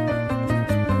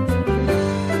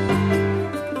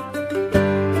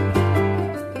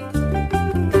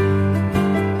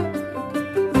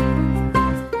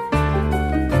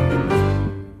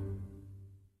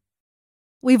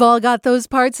 We've all got those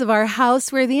parts of our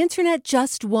house where the internet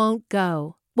just won't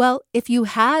go. Well, if you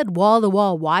had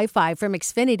wall-to-wall Wi-Fi from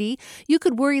Xfinity, you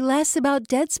could worry less about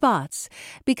dead spots.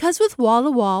 Because with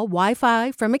wall-to-wall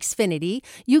Wi-Fi from Xfinity,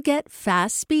 you get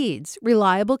fast speeds,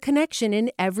 reliable connection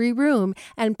in every room,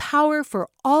 and power for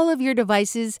all of your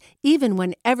devices, even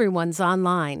when everyone's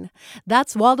online.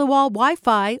 That's wall-to-wall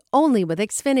Wi-Fi only with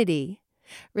Xfinity.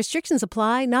 Restrictions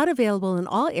apply, not available in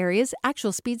all areas.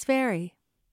 Actual speeds vary.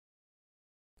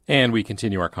 And we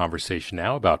continue our conversation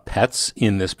now about pets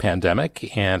in this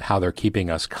pandemic and how they're keeping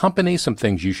us company, some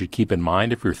things you should keep in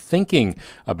mind if you're thinking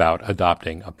about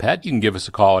adopting a pet. You can give us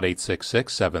a call at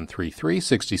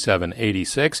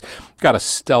 866-733-6786. Got a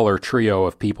stellar trio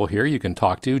of people here you can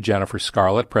talk to. Jennifer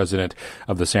Scarlett, president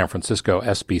of the San Francisco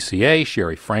SPCA,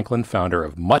 Sherry Franklin, founder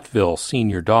of Muttville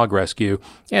Senior Dog Rescue,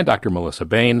 and Dr. Melissa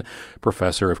Bain,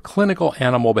 professor of clinical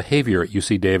animal behavior at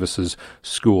UC Davis's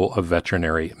School of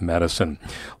Veterinary Medicine.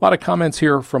 A lot of comments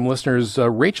here from listeners.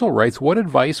 Rachel writes, what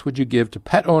advice would you give to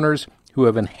pet owners who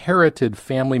have inherited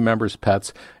family members'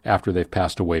 pets after they've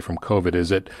passed away from COVID? Is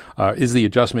the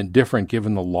adjustment different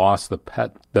given the loss the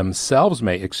pet themselves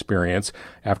may experience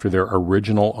after their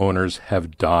original owners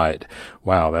have died?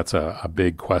 Wow, that's a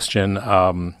big question.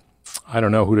 I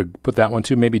don't know who to put that one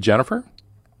to. Maybe Jennifer?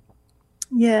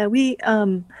 Yeah,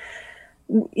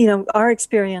 our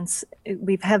experience,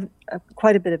 we've had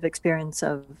quite a bit of experience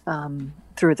of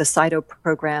through the CITO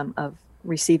program of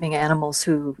receiving animals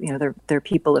who, their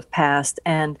people have passed.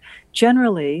 And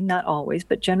generally, not always,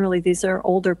 but generally these are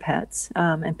older pets.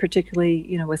 And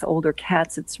particularly, with older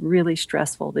cats, it's really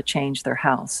stressful to change their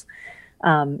house.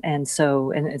 And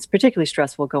it's particularly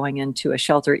stressful going into a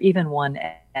shelter, even one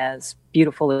as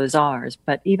beautiful as ours,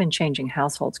 but even changing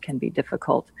households can be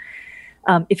difficult.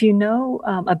 If you know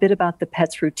a bit about the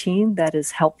pet's routine, that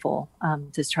is helpful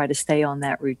to try to stay on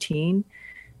that routine.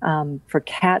 For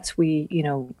cats, we,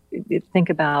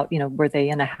 think about, were they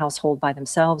in a household by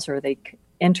themselves, or are they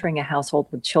entering a household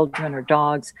with children or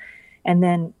dogs? And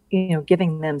then,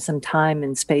 giving them some time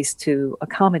and space to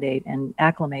accommodate and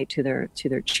acclimate to their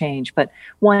change. But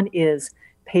one is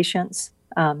patience,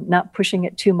 not pushing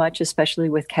it too much, especially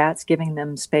with cats, giving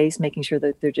them space, making sure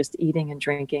that they're just eating and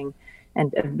drinking.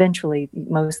 And eventually,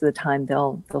 most of the time,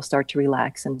 they'll start to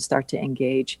relax and start to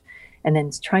engage. And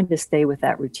then trying to stay with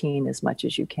that routine as much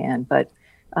as you can. But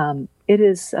it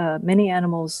is, many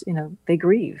animals, they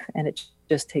grieve, and it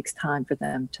just takes time for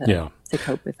them to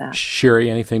cope with that.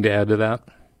 Sherry, anything to add to that?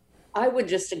 I would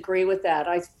just agree with that.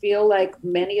 I feel like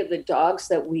many of the dogs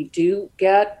that we do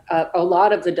get, a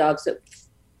lot of the dogs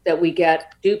that we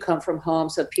get do come from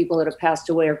homes of people that have passed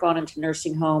away or gone into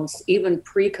nursing homes, even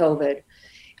pre-COVID.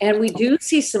 And we do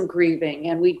see some grieving,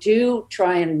 and we do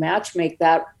try and matchmake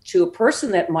that to a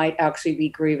person that might actually be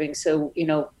grieving. So,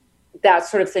 that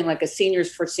sort of thing, like a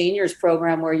Seniors for Seniors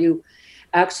program, where you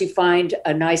actually find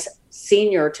a nice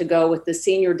senior to go with the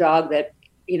senior dog that,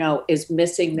 is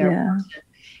missing their person.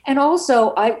 And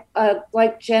also, I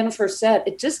like Jennifer said,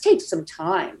 it just takes some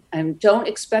time, and don't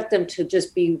expect them to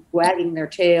just be wagging their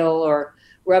tail or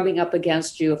rubbing up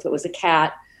against you if it was a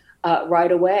cat.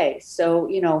 Right away. So,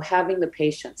 having the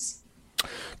patience.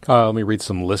 Let me read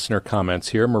some listener comments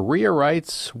here. Maria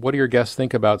writes, what do your guests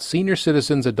think about senior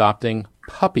citizens adopting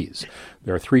puppies?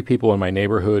 There are 3 people in my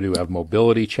neighborhood who have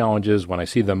mobility challenges. When I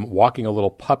see them walking a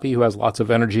little puppy who has lots of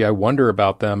energy, I wonder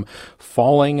about them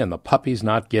falling and the puppies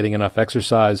not getting enough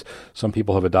exercise. Some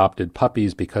people have adopted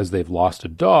puppies because they've lost a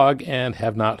dog and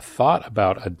have not thought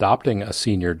about adopting a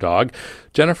senior dog.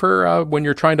 Jennifer, when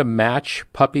you're trying to match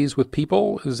puppies with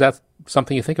people, is that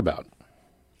something you think about?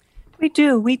 We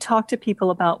do. We talk to people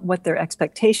about what their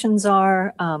expectations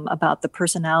are, about the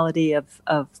personality of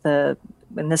the,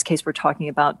 in this case, we're talking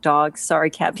about dogs,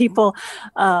 sorry, cat people,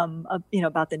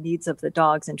 about the needs of the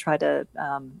dogs, and try to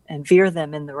and veer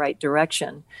them in the right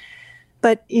direction.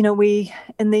 But, we,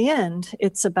 in the end,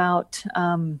 it's about,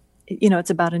 it's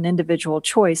about an individual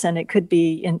choice, and it could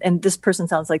be, and this person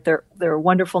sounds like they're a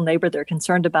wonderful neighbor. They're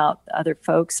concerned about other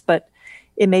folks, but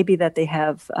it may be that they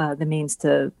have the means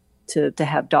to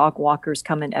have dog walkers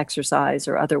come and exercise,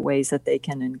 or other ways that they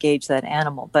can engage that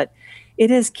animal. But it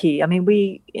is key. I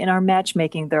mean, in our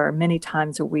matchmaking, there are many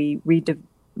times where we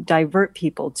divert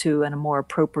people to a more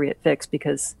appropriate fix,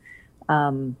 because,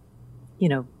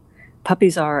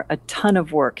 puppies are a ton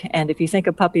of work. And if you think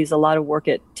of puppies, a lot of work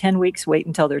at 10 weeks, wait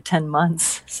until they're 10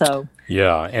 months. So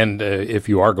yeah. And if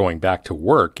you are going back to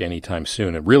work anytime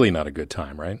soon, it's really not a good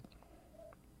time, right?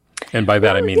 And by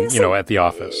that, I mean, at the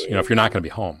office, if you're not going to be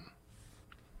home.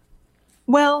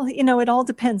 Well, it all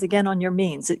depends, again, on your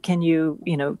means. Can you,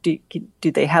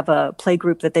 do they have a play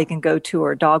group that they can go to,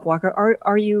 or a dog walker?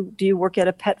 Do you work at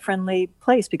a pet-friendly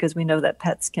place? Because we know that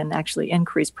pets can actually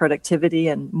increase productivity,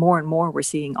 and more we're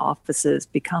seeing offices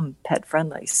become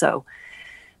pet-friendly. So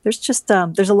there's just,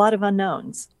 there's a lot of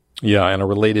unknowns. Yeah, and a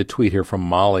related tweet here from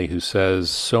Molly, who says,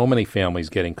 so many families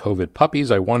getting COVID puppies.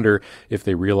 I wonder if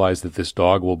they realize that this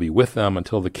dog will be with them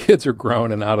until the kids are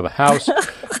grown and out of the house.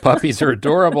 Puppies are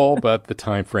adorable, but the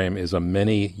time frame is a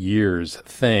many years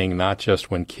thing, not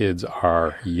just when kids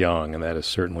are young, and that is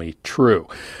certainly true.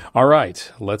 All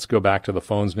right, let's go back to the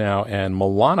phones now, and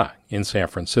Milana in San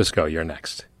Francisco, you're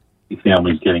next.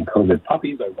 Families getting COVID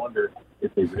puppies, I wonder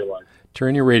if they realize.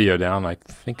 Turn your radio down. I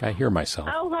think I hear myself.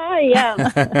 Oh, hi, yeah.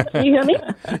 Can you hear me?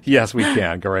 Yes, we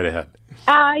can. Go right ahead.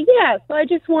 So I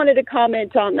just wanted to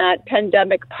comment on that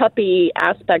pandemic puppy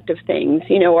aspect of things.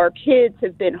 You know, our kids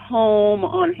have been home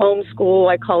on homeschool.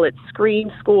 I call it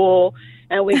screen school.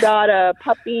 And we got a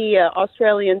puppy,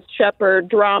 Australian Shepherd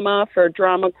Drama for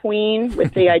Drama Queen,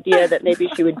 with the idea that maybe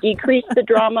she would decrease the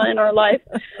drama in our life.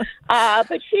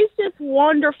 But she's just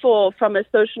wonderful from a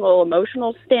social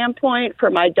emotional standpoint for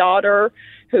my daughter,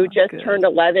 who just turned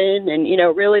 11. And, you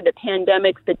know, really the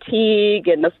pandemic fatigue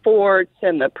and the forts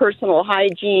and the personal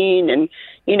hygiene and,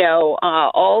 you know,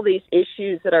 all these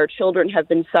issues that our children have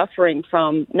been suffering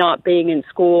from not being in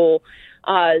school.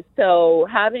 So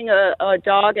having a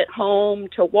dog at home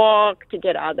to walk, to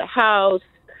get out of the house,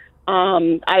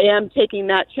 I am taking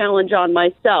that challenge on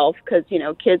myself because, you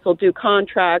know, kids will do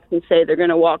contracts and say they're going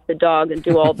to walk the dog and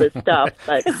do all this stuff.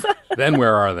 But then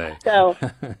where are they? So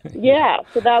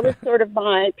that was sort of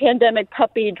my pandemic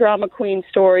puppy drama queen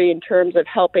story in terms of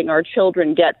helping our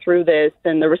children get through this,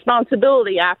 and the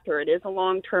responsibility after it is a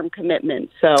long-term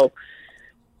commitment. So.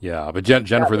 Yeah, but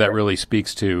Jennifer, that really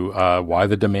speaks to why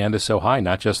the demand is so high,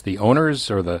 not just the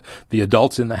owners or the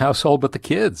adults in the household, but the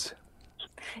kids.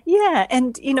 Yeah,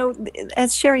 and, you know,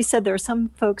 as Sherry said, there are some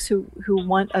folks who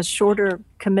want a shorter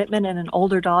commitment and an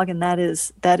older dog, and that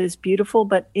is beautiful.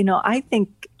 But, you know, I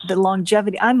think the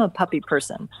longevity, I'm a puppy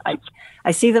person.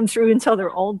 I see them through until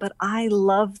they're old, but I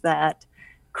love that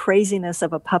craziness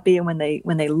of a puppy, and when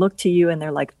they look to you and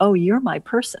they're like, oh, you're my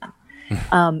person.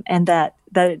 And that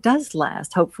it does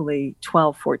last, hopefully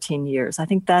 12, 14 years. I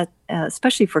think that,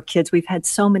 especially for kids, we've had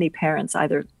so many parents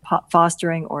either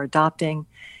fostering or adopting,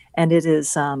 and it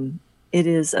is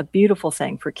a beautiful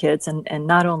thing for kids, and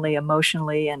not only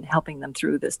emotionally and helping them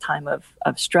through this time of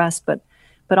stress, but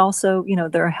also, you know,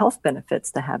 there are health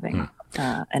benefits to having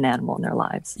an animal in their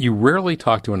lives. You rarely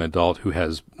talk to an adult who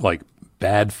has, like,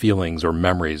 bad feelings or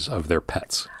memories of their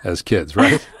pets as kids,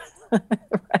 right?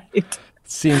 Right.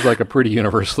 Seems like a pretty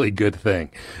universally good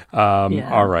thing.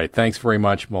 All right. Thanks very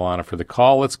much, Milana, for the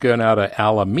call. Let's go now to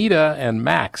Alameda, and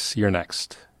Max, you're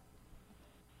next.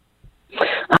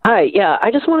 Hi. Yeah,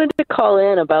 I just wanted to call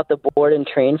in about the board and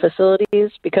train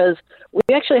facilities because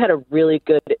we actually had a really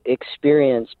good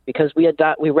experience because we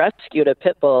rescued a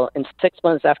pit bull, and 6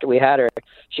 months after we had her,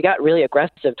 she got really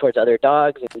aggressive towards other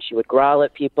dogs, and she would growl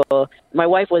at people. My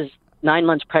wife was 9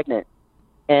 months pregnant.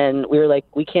 And we were like,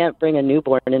 we can't bring a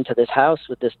newborn into this house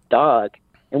with this dog.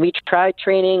 And we tried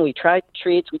training, we tried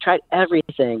treats, we tried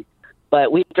everything.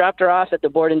 But we dropped her off at the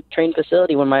board and train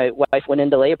facility when my wife went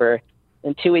into labor.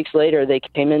 And 2 weeks later, they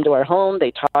came into our home.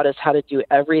 They taught us how to do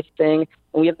everything.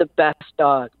 And we have the best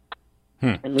dog.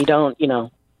 And we don't, you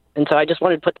know. And so I just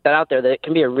wanted to put that out there, that it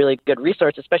can be a really good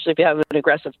resource, especially if you have an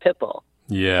aggressive pit bull.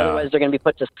 Yeah. Otherwise, they're going to be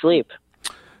put to sleep.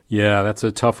 Yeah, that's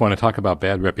a tough one to talk about.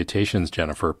 Bad reputations,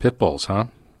 Jennifer. Pit bulls, huh?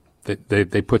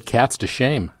 They put cats to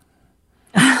shame.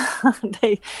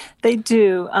 They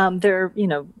do. They're, you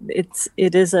know,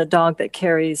 it is a dog that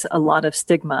carries a lot of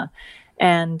stigma,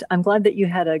 and I'm glad that you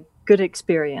had a good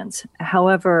experience.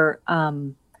 However,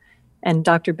 and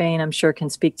Dr. Bain, I'm sure,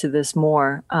 can speak to this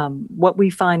more. What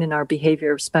we find in our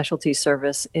behavior specialty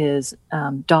service is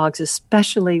dogs,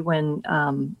 especially when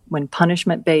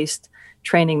punishment-based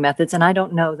training methods, and I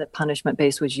don't know that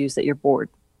punishment-based was used at your board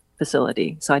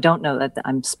facility, so I don't know that.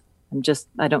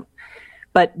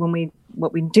 But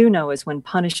what we do know is when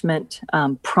punishment,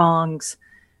 prongs,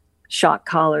 shock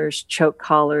collars, choke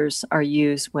collars are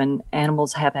used when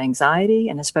animals have anxiety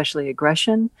and especially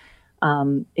aggression,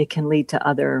 it can lead to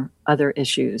other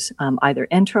issues, either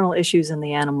internal issues in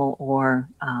the animal or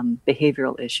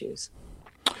behavioral issues.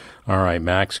 All right,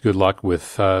 Max, good luck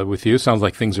with you. Sounds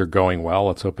like things are going well.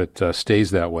 Let's hope it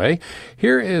stays that way.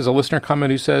 Here is a listener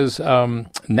comment who says, now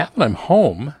that I'm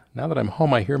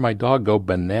home, I hear my dog go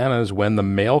bananas when the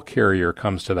mail carrier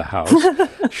comes to the house.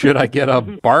 Should I get a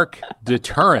bark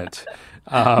deterrent?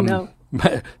 No.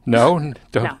 No?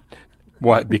 Don't.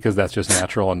 What? Because that's just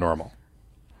natural and normal.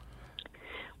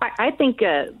 I think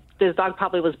this dog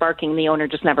probably was barking. The owner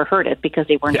just never heard it because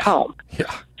they weren't home.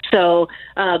 Yeah. So,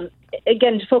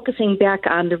 again, focusing back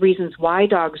on the reasons why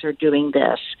dogs are doing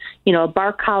this, you know, a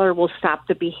bark collar will stop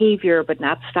the behavior but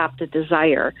not stop the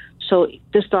desire. So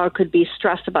this dog could be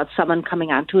stressed about someone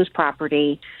coming onto his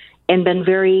property and been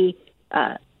very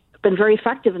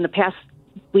effective in the past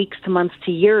weeks to months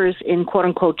to years in quote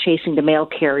unquote chasing the mail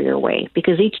carrier away,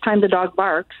 because each time the dog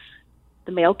barks,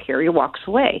 the mail carrier walks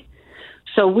away.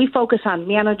 So we focus on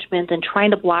management and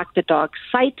trying to block the dog's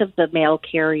sight of the mail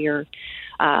carrier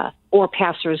or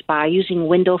passersby, using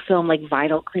window film like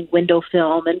vinyl clean window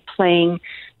film, and playing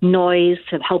noise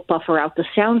to help buffer out the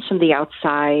sounds from the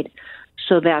outside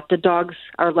so that the dogs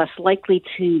are less likely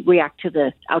to react to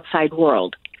the outside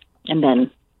world. And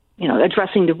then,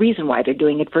 addressing the reason why they're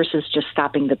doing it versus just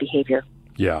stopping the behavior.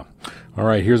 Yeah. All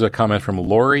right. Here's a comment from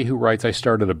Lori, who writes, I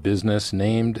started a business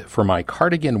named for my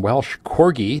cardigan Welsh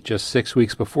Corgi just 6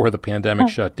 weeks before the pandemic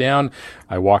shut down.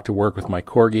 I walk to work with my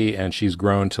Corgi, and she's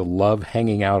grown to love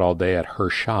hanging out all day at her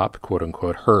shop, quote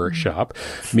unquote, her shop,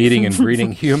 meeting and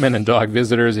greeting human and dog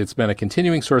visitors. It's been a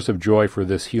continuing source of joy for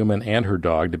this human and her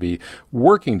dog to be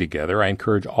working together. I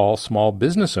encourage all small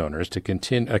business owners to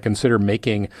consider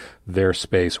making their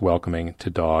space welcoming to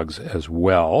dogs as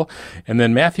well. And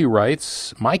then Matthew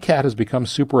writes, my cat has become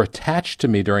super attached to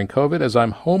me during COVID as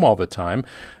I'm home all the time.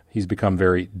 He's become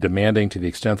very demanding to the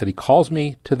extent that he calls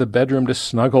me to the bedroom to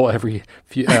snuggle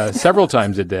several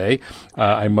times a day.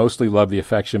 I mostly love the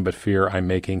affection, but fear I'm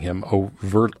making him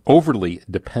overly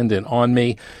dependent on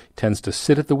me. He tends to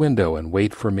sit at the window and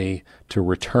wait for me to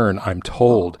return, I'm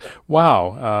told.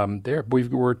 Wow.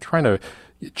 We're trying to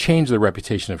change the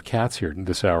reputation of cats here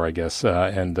this hour, I guess.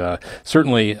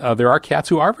 Certainly there are cats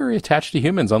who are very attached to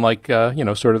humans, unlike,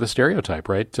 sort of the stereotype,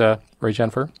 right? Right,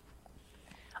 Jennifer?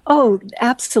 Oh,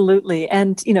 absolutely.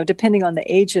 And, depending on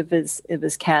the age of his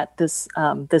cat, this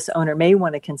owner may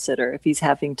want to consider, if he's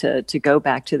having to go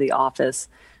back to the office,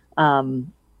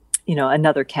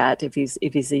 another cat, if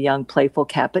he's a young, playful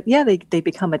cat. But yeah, they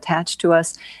become attached to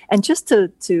us. And just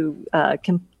to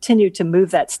continue to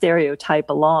move that stereotype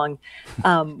along,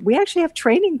 we actually have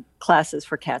training classes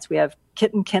for cats. We have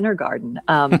kitten kindergarten.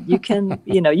 You can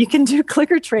do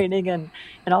clicker training and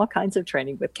all kinds of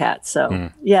training with cats. So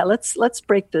yeah, let's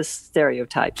break this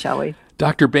stereotype, shall we?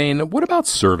 Dr. Bain, what about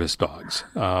service dogs,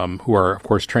 who are, of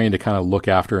course, trained to kind of look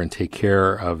after and take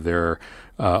care of their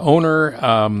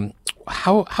owner?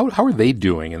 How are they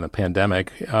doing in the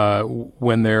pandemic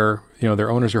when their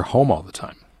owners are home all the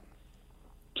time?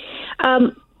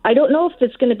 I don't know if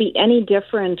it's going to be any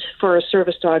different for a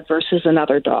service dog versus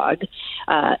another dog,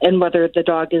 and whether the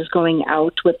dog is going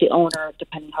out with the owner,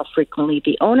 depending how frequently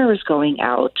the owner is going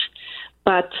out,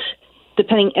 but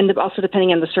depending on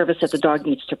the service that the dog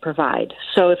needs to provide.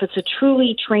 So if it's a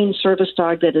truly trained service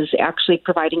dog that is actually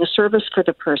providing a service for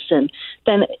the person,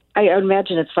 then I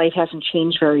imagine its life hasn't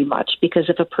changed very much, because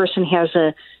if a person has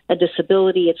a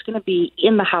disability, it's going to be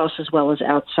in the house as well as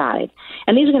outside.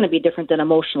 And these are going to be different than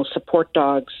emotional support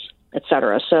dogs, et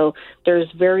cetera. So there's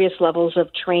various levels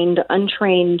of trained,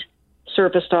 untrained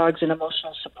service dogs and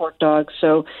emotional support dogs.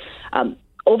 So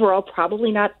overall,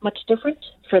 probably not much different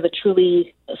for the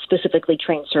truly specifically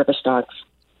trained service dogs.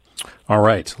 All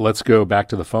right, let's go back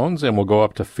to the phones, and we'll go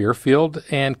up to Fairfield.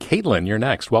 And Caitlin, you're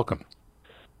next. Welcome.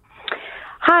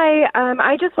 Hi,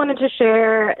 I just wanted to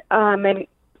share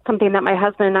something that my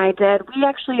husband and I did. We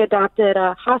actually adopted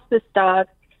a hospice dog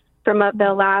from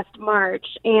Upville last March,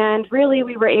 and really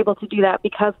we were able to do that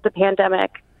because of the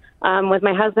pandemic. With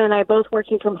my husband and I both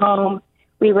working from home,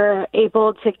 we were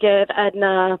able to give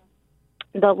Edna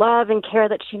the love and care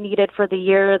that she needed for the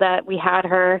year that we had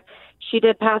her. She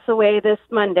did pass away this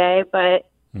Monday, but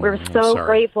we're so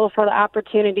grateful for the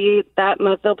opportunity that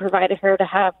Mobile provided her to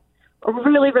have a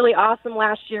really, really awesome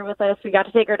last year with us. We got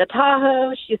to take her to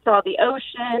Tahoe. She saw the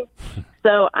ocean.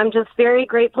 So I'm just very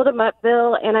grateful to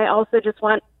Muttville, and I also just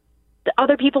want the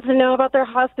other people to know about their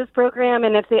hospice program,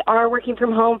 and if they are working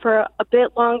from home for a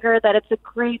bit longer, that it's a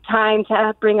great time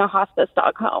to bring a hospice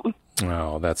dog home.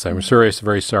 Oh, I'm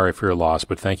very sorry for your loss,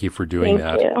 but thank you for doing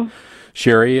that. Thank you.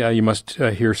 Sherry, you must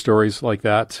hear stories like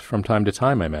that from time to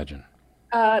time, I imagine.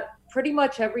 Pretty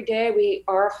much every day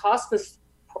our hospice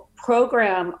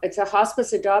program, it's a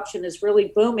hospice adoption, is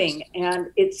really booming. And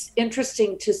it's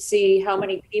interesting to see how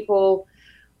many people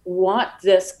want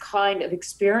this kind of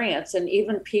experience, and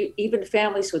even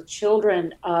families with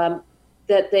children,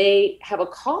 that they have a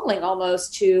calling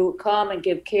almost to come and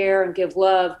give care and give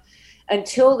love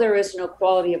until there is no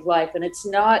quality of life. And it's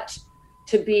not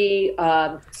to be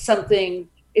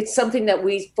it's something that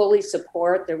we fully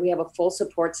support, that we have a full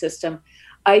support system.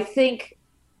 I think,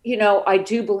 I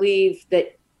do believe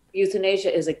that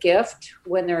euthanasia is a gift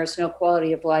when there is no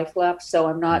quality of life left. So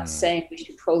I'm not saying we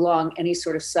should prolong any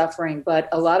sort of suffering, but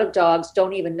a lot of dogs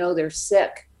don't even know they're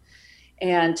sick.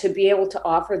 And to be able to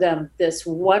offer them this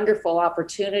wonderful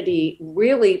opportunity,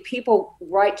 really, people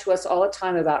write to us all the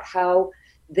time about how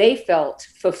they felt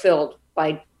fulfilled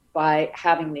by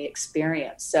having the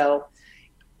experience. So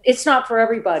it's not for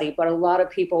everybody, but a lot of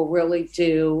people really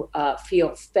do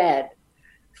feel fed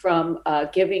from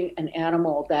giving an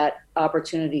animal that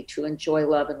opportunity to enjoy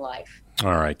love and life.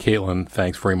 All right, Caitlin,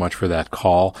 thanks very much for that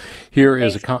call.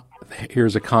 Here's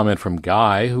a comment from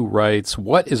Guy who writes,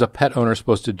 what is a pet owner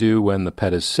supposed to do when the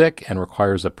pet is sick and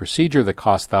requires a procedure that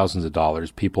costs thousands of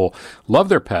dollars? People love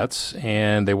their pets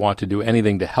and they want to do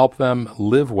anything to help them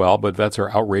live well, but vets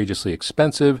are outrageously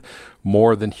expensive,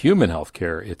 more than human health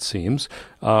care, it seems.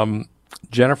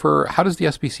 Jennifer, how does the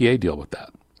SPCA deal with that?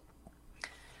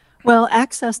 Well,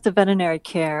 access to veterinary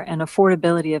care and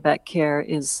affordability of vet care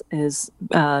is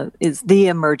the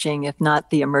emerging, if not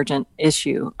the emergent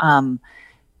issue.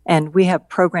 And we have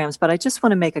programs, but I just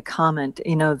want to make a comment,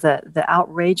 that the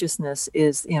outrageousness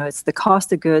is, it's the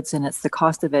cost of goods and it's the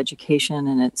cost of education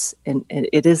and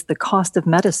it is the cost of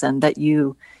medicine that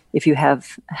if you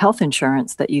have health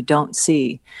insurance, that you don't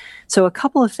see. So a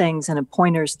couple of things and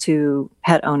pointers to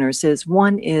pet owners is,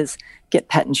 one is get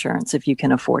pet insurance if you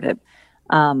can afford it.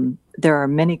 There are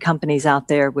many companies out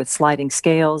there with sliding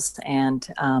scales, and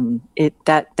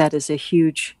that is a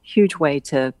huge way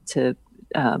to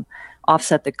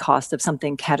offset the cost of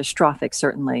something catastrophic,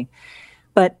 certainly.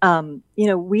 But the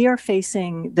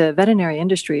veterinary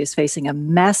industry is facing a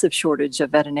massive shortage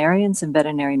of veterinarians and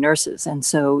veterinary nurses, and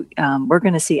so we're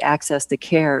going to see access to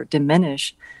care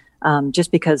diminish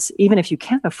just because, even if you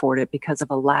can't afford it, because of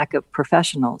a lack of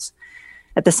professionals.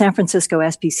 At the San Francisco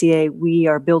SPCA, we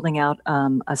are building out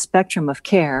a spectrum of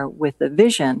care with the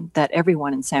vision that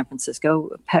everyone in San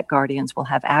Francisco, pet guardians, will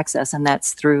have access, and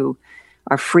that's through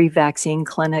our free vaccine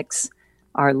clinics,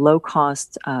 our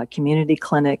low-cost community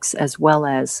clinics, as well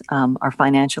as our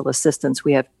financial assistance.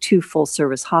 We have 2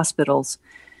 full-service hospitals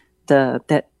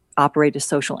that operate as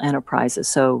social enterprises,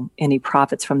 so any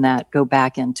profits from that go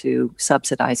back into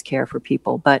subsidized care for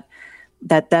people. But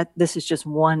this is just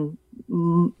one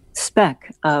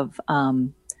speck of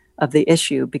the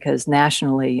issue, because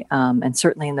nationally and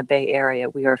certainly in the Bay Area,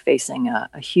 we are facing a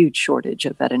huge shortage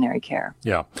of veterinary care.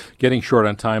 Yeah. Getting short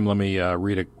on time, let me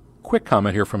read a quick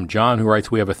comment here from John, who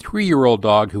writes, we have a 3-year-old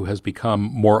dog who has become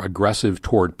more aggressive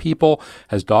toward people.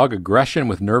 Has dog aggression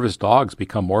with nervous dogs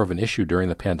become more of an issue during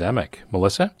the pandemic?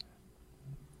 Melissa?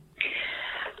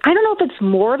 I don't know if it's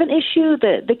more of an issue.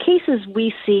 The cases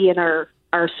we see in our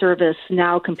service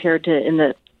now compared to in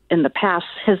the past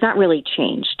has not really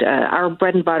changed. Our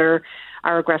bread and butter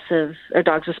are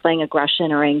dogs displaying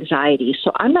aggression or anxiety.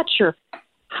 So I'm not sure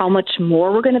how much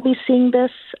more we're going to be seeing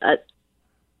this,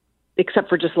 except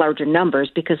for just larger numbers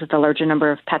because of the larger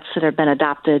number of pets that have been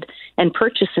adopted and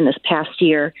purchased in this past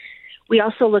year. We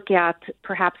also look at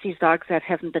perhaps these dogs that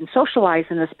haven't been socialized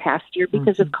in this past year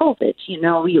because of COVID. You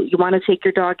want to take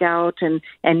your dog out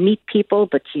and meet people,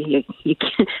 but you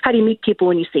can't, how do you meet people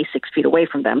when you stay 6 feet away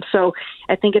from them? So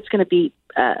I think it's going to be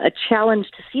a challenge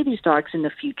to see these dogs in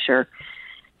the future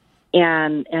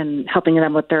and helping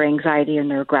them with their anxiety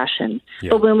and their aggression.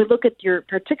 Yeah. But when we look at your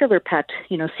particular pet,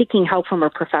 seeking help from a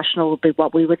professional would be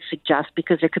what we would suggest,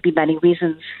 because there could be many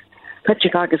reasons that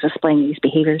your dog is displaying these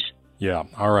behaviors. Yeah.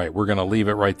 All right. We're going to leave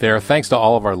it right there. Thanks to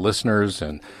all of our listeners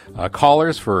and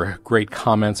callers for great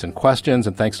comments and questions.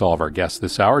 And thanks to all of our guests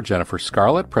this hour. Jennifer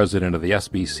Scarlett, president of the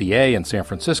SPCA in San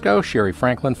Francisco. Sherry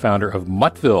Franklin, founder of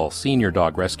Muttville Senior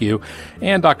Dog Rescue.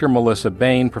 And Dr. Melissa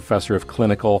Bain, professor of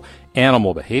clinical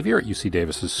animal behavior at UC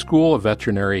Davis's School of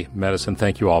Veterinary Medicine.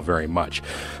 Thank you all very much.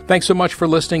 Thanks so much for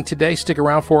listening today. Stick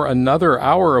around for another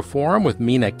hour of Forum with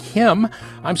Mina Kim.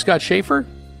 I'm Scott Schaefer.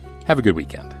 Have a good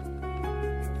weekend.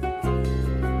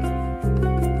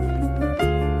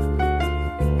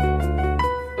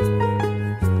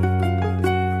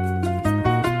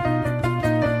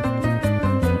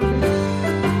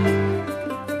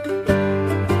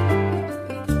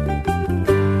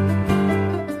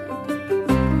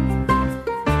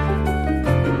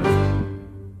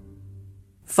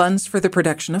 Funds for the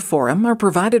production of Forum are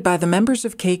provided by the members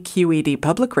of KQED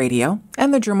Public Radio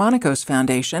and the Germanicos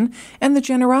Foundation and the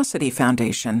Generosity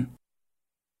Foundation.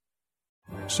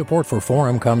 Support for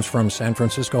Forum comes from San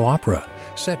Francisco Opera.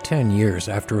 Set 10 years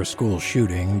after a school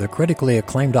shooting, the critically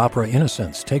acclaimed opera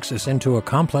Innocence takes us into a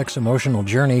complex emotional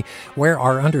journey where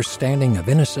our understanding of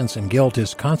innocence and guilt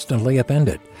is constantly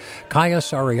upended. Kaya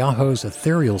Sariaho's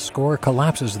ethereal score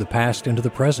collapses the past into the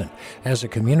present as a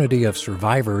community of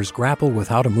survivors grapple with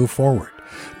how to move forward.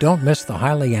 Don't miss the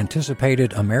highly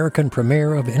anticipated American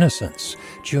premiere of Innocence,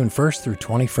 June 1st through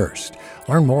 21st.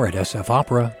 Learn more at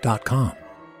sfopera.com.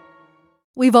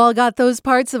 We've all got those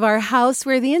parts of our house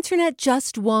where the internet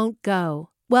just won't go.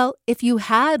 Well, if you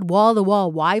had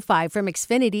wall-to-wall Wi-Fi from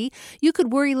Xfinity, you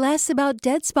could worry less about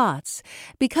dead spots.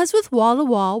 Because with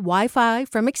wall-to-wall Wi-Fi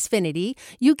from Xfinity,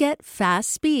 you get fast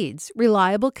speeds,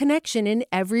 reliable connection in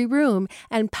every room,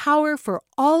 and power for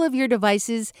all of your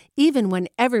devices, even when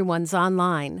everyone's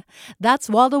online. That's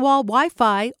wall-to-wall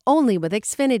Wi-Fi only with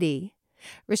Xfinity.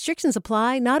 Restrictions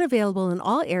apply, not available in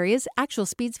all areas. Actual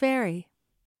speeds vary.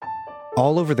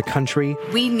 All over the country,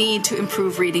 we need to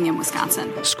improve reading in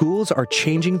Wisconsin. Schools are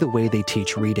changing the way they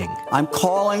teach reading. I'm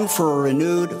calling for a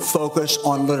renewed focus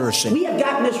on literacy. We have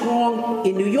gotten this wrong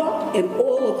in New York and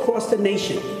all across the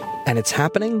nation. And it's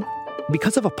happening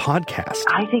because of a podcast.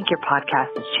 I think your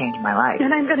podcast has changed my life.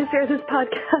 And I'm going to share this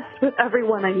podcast with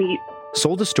everyone I meet.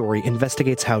 Sold a Story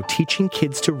investigates how teaching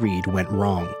kids to read went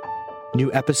wrong. New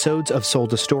episodes of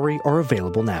Sold a Story are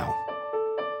available now.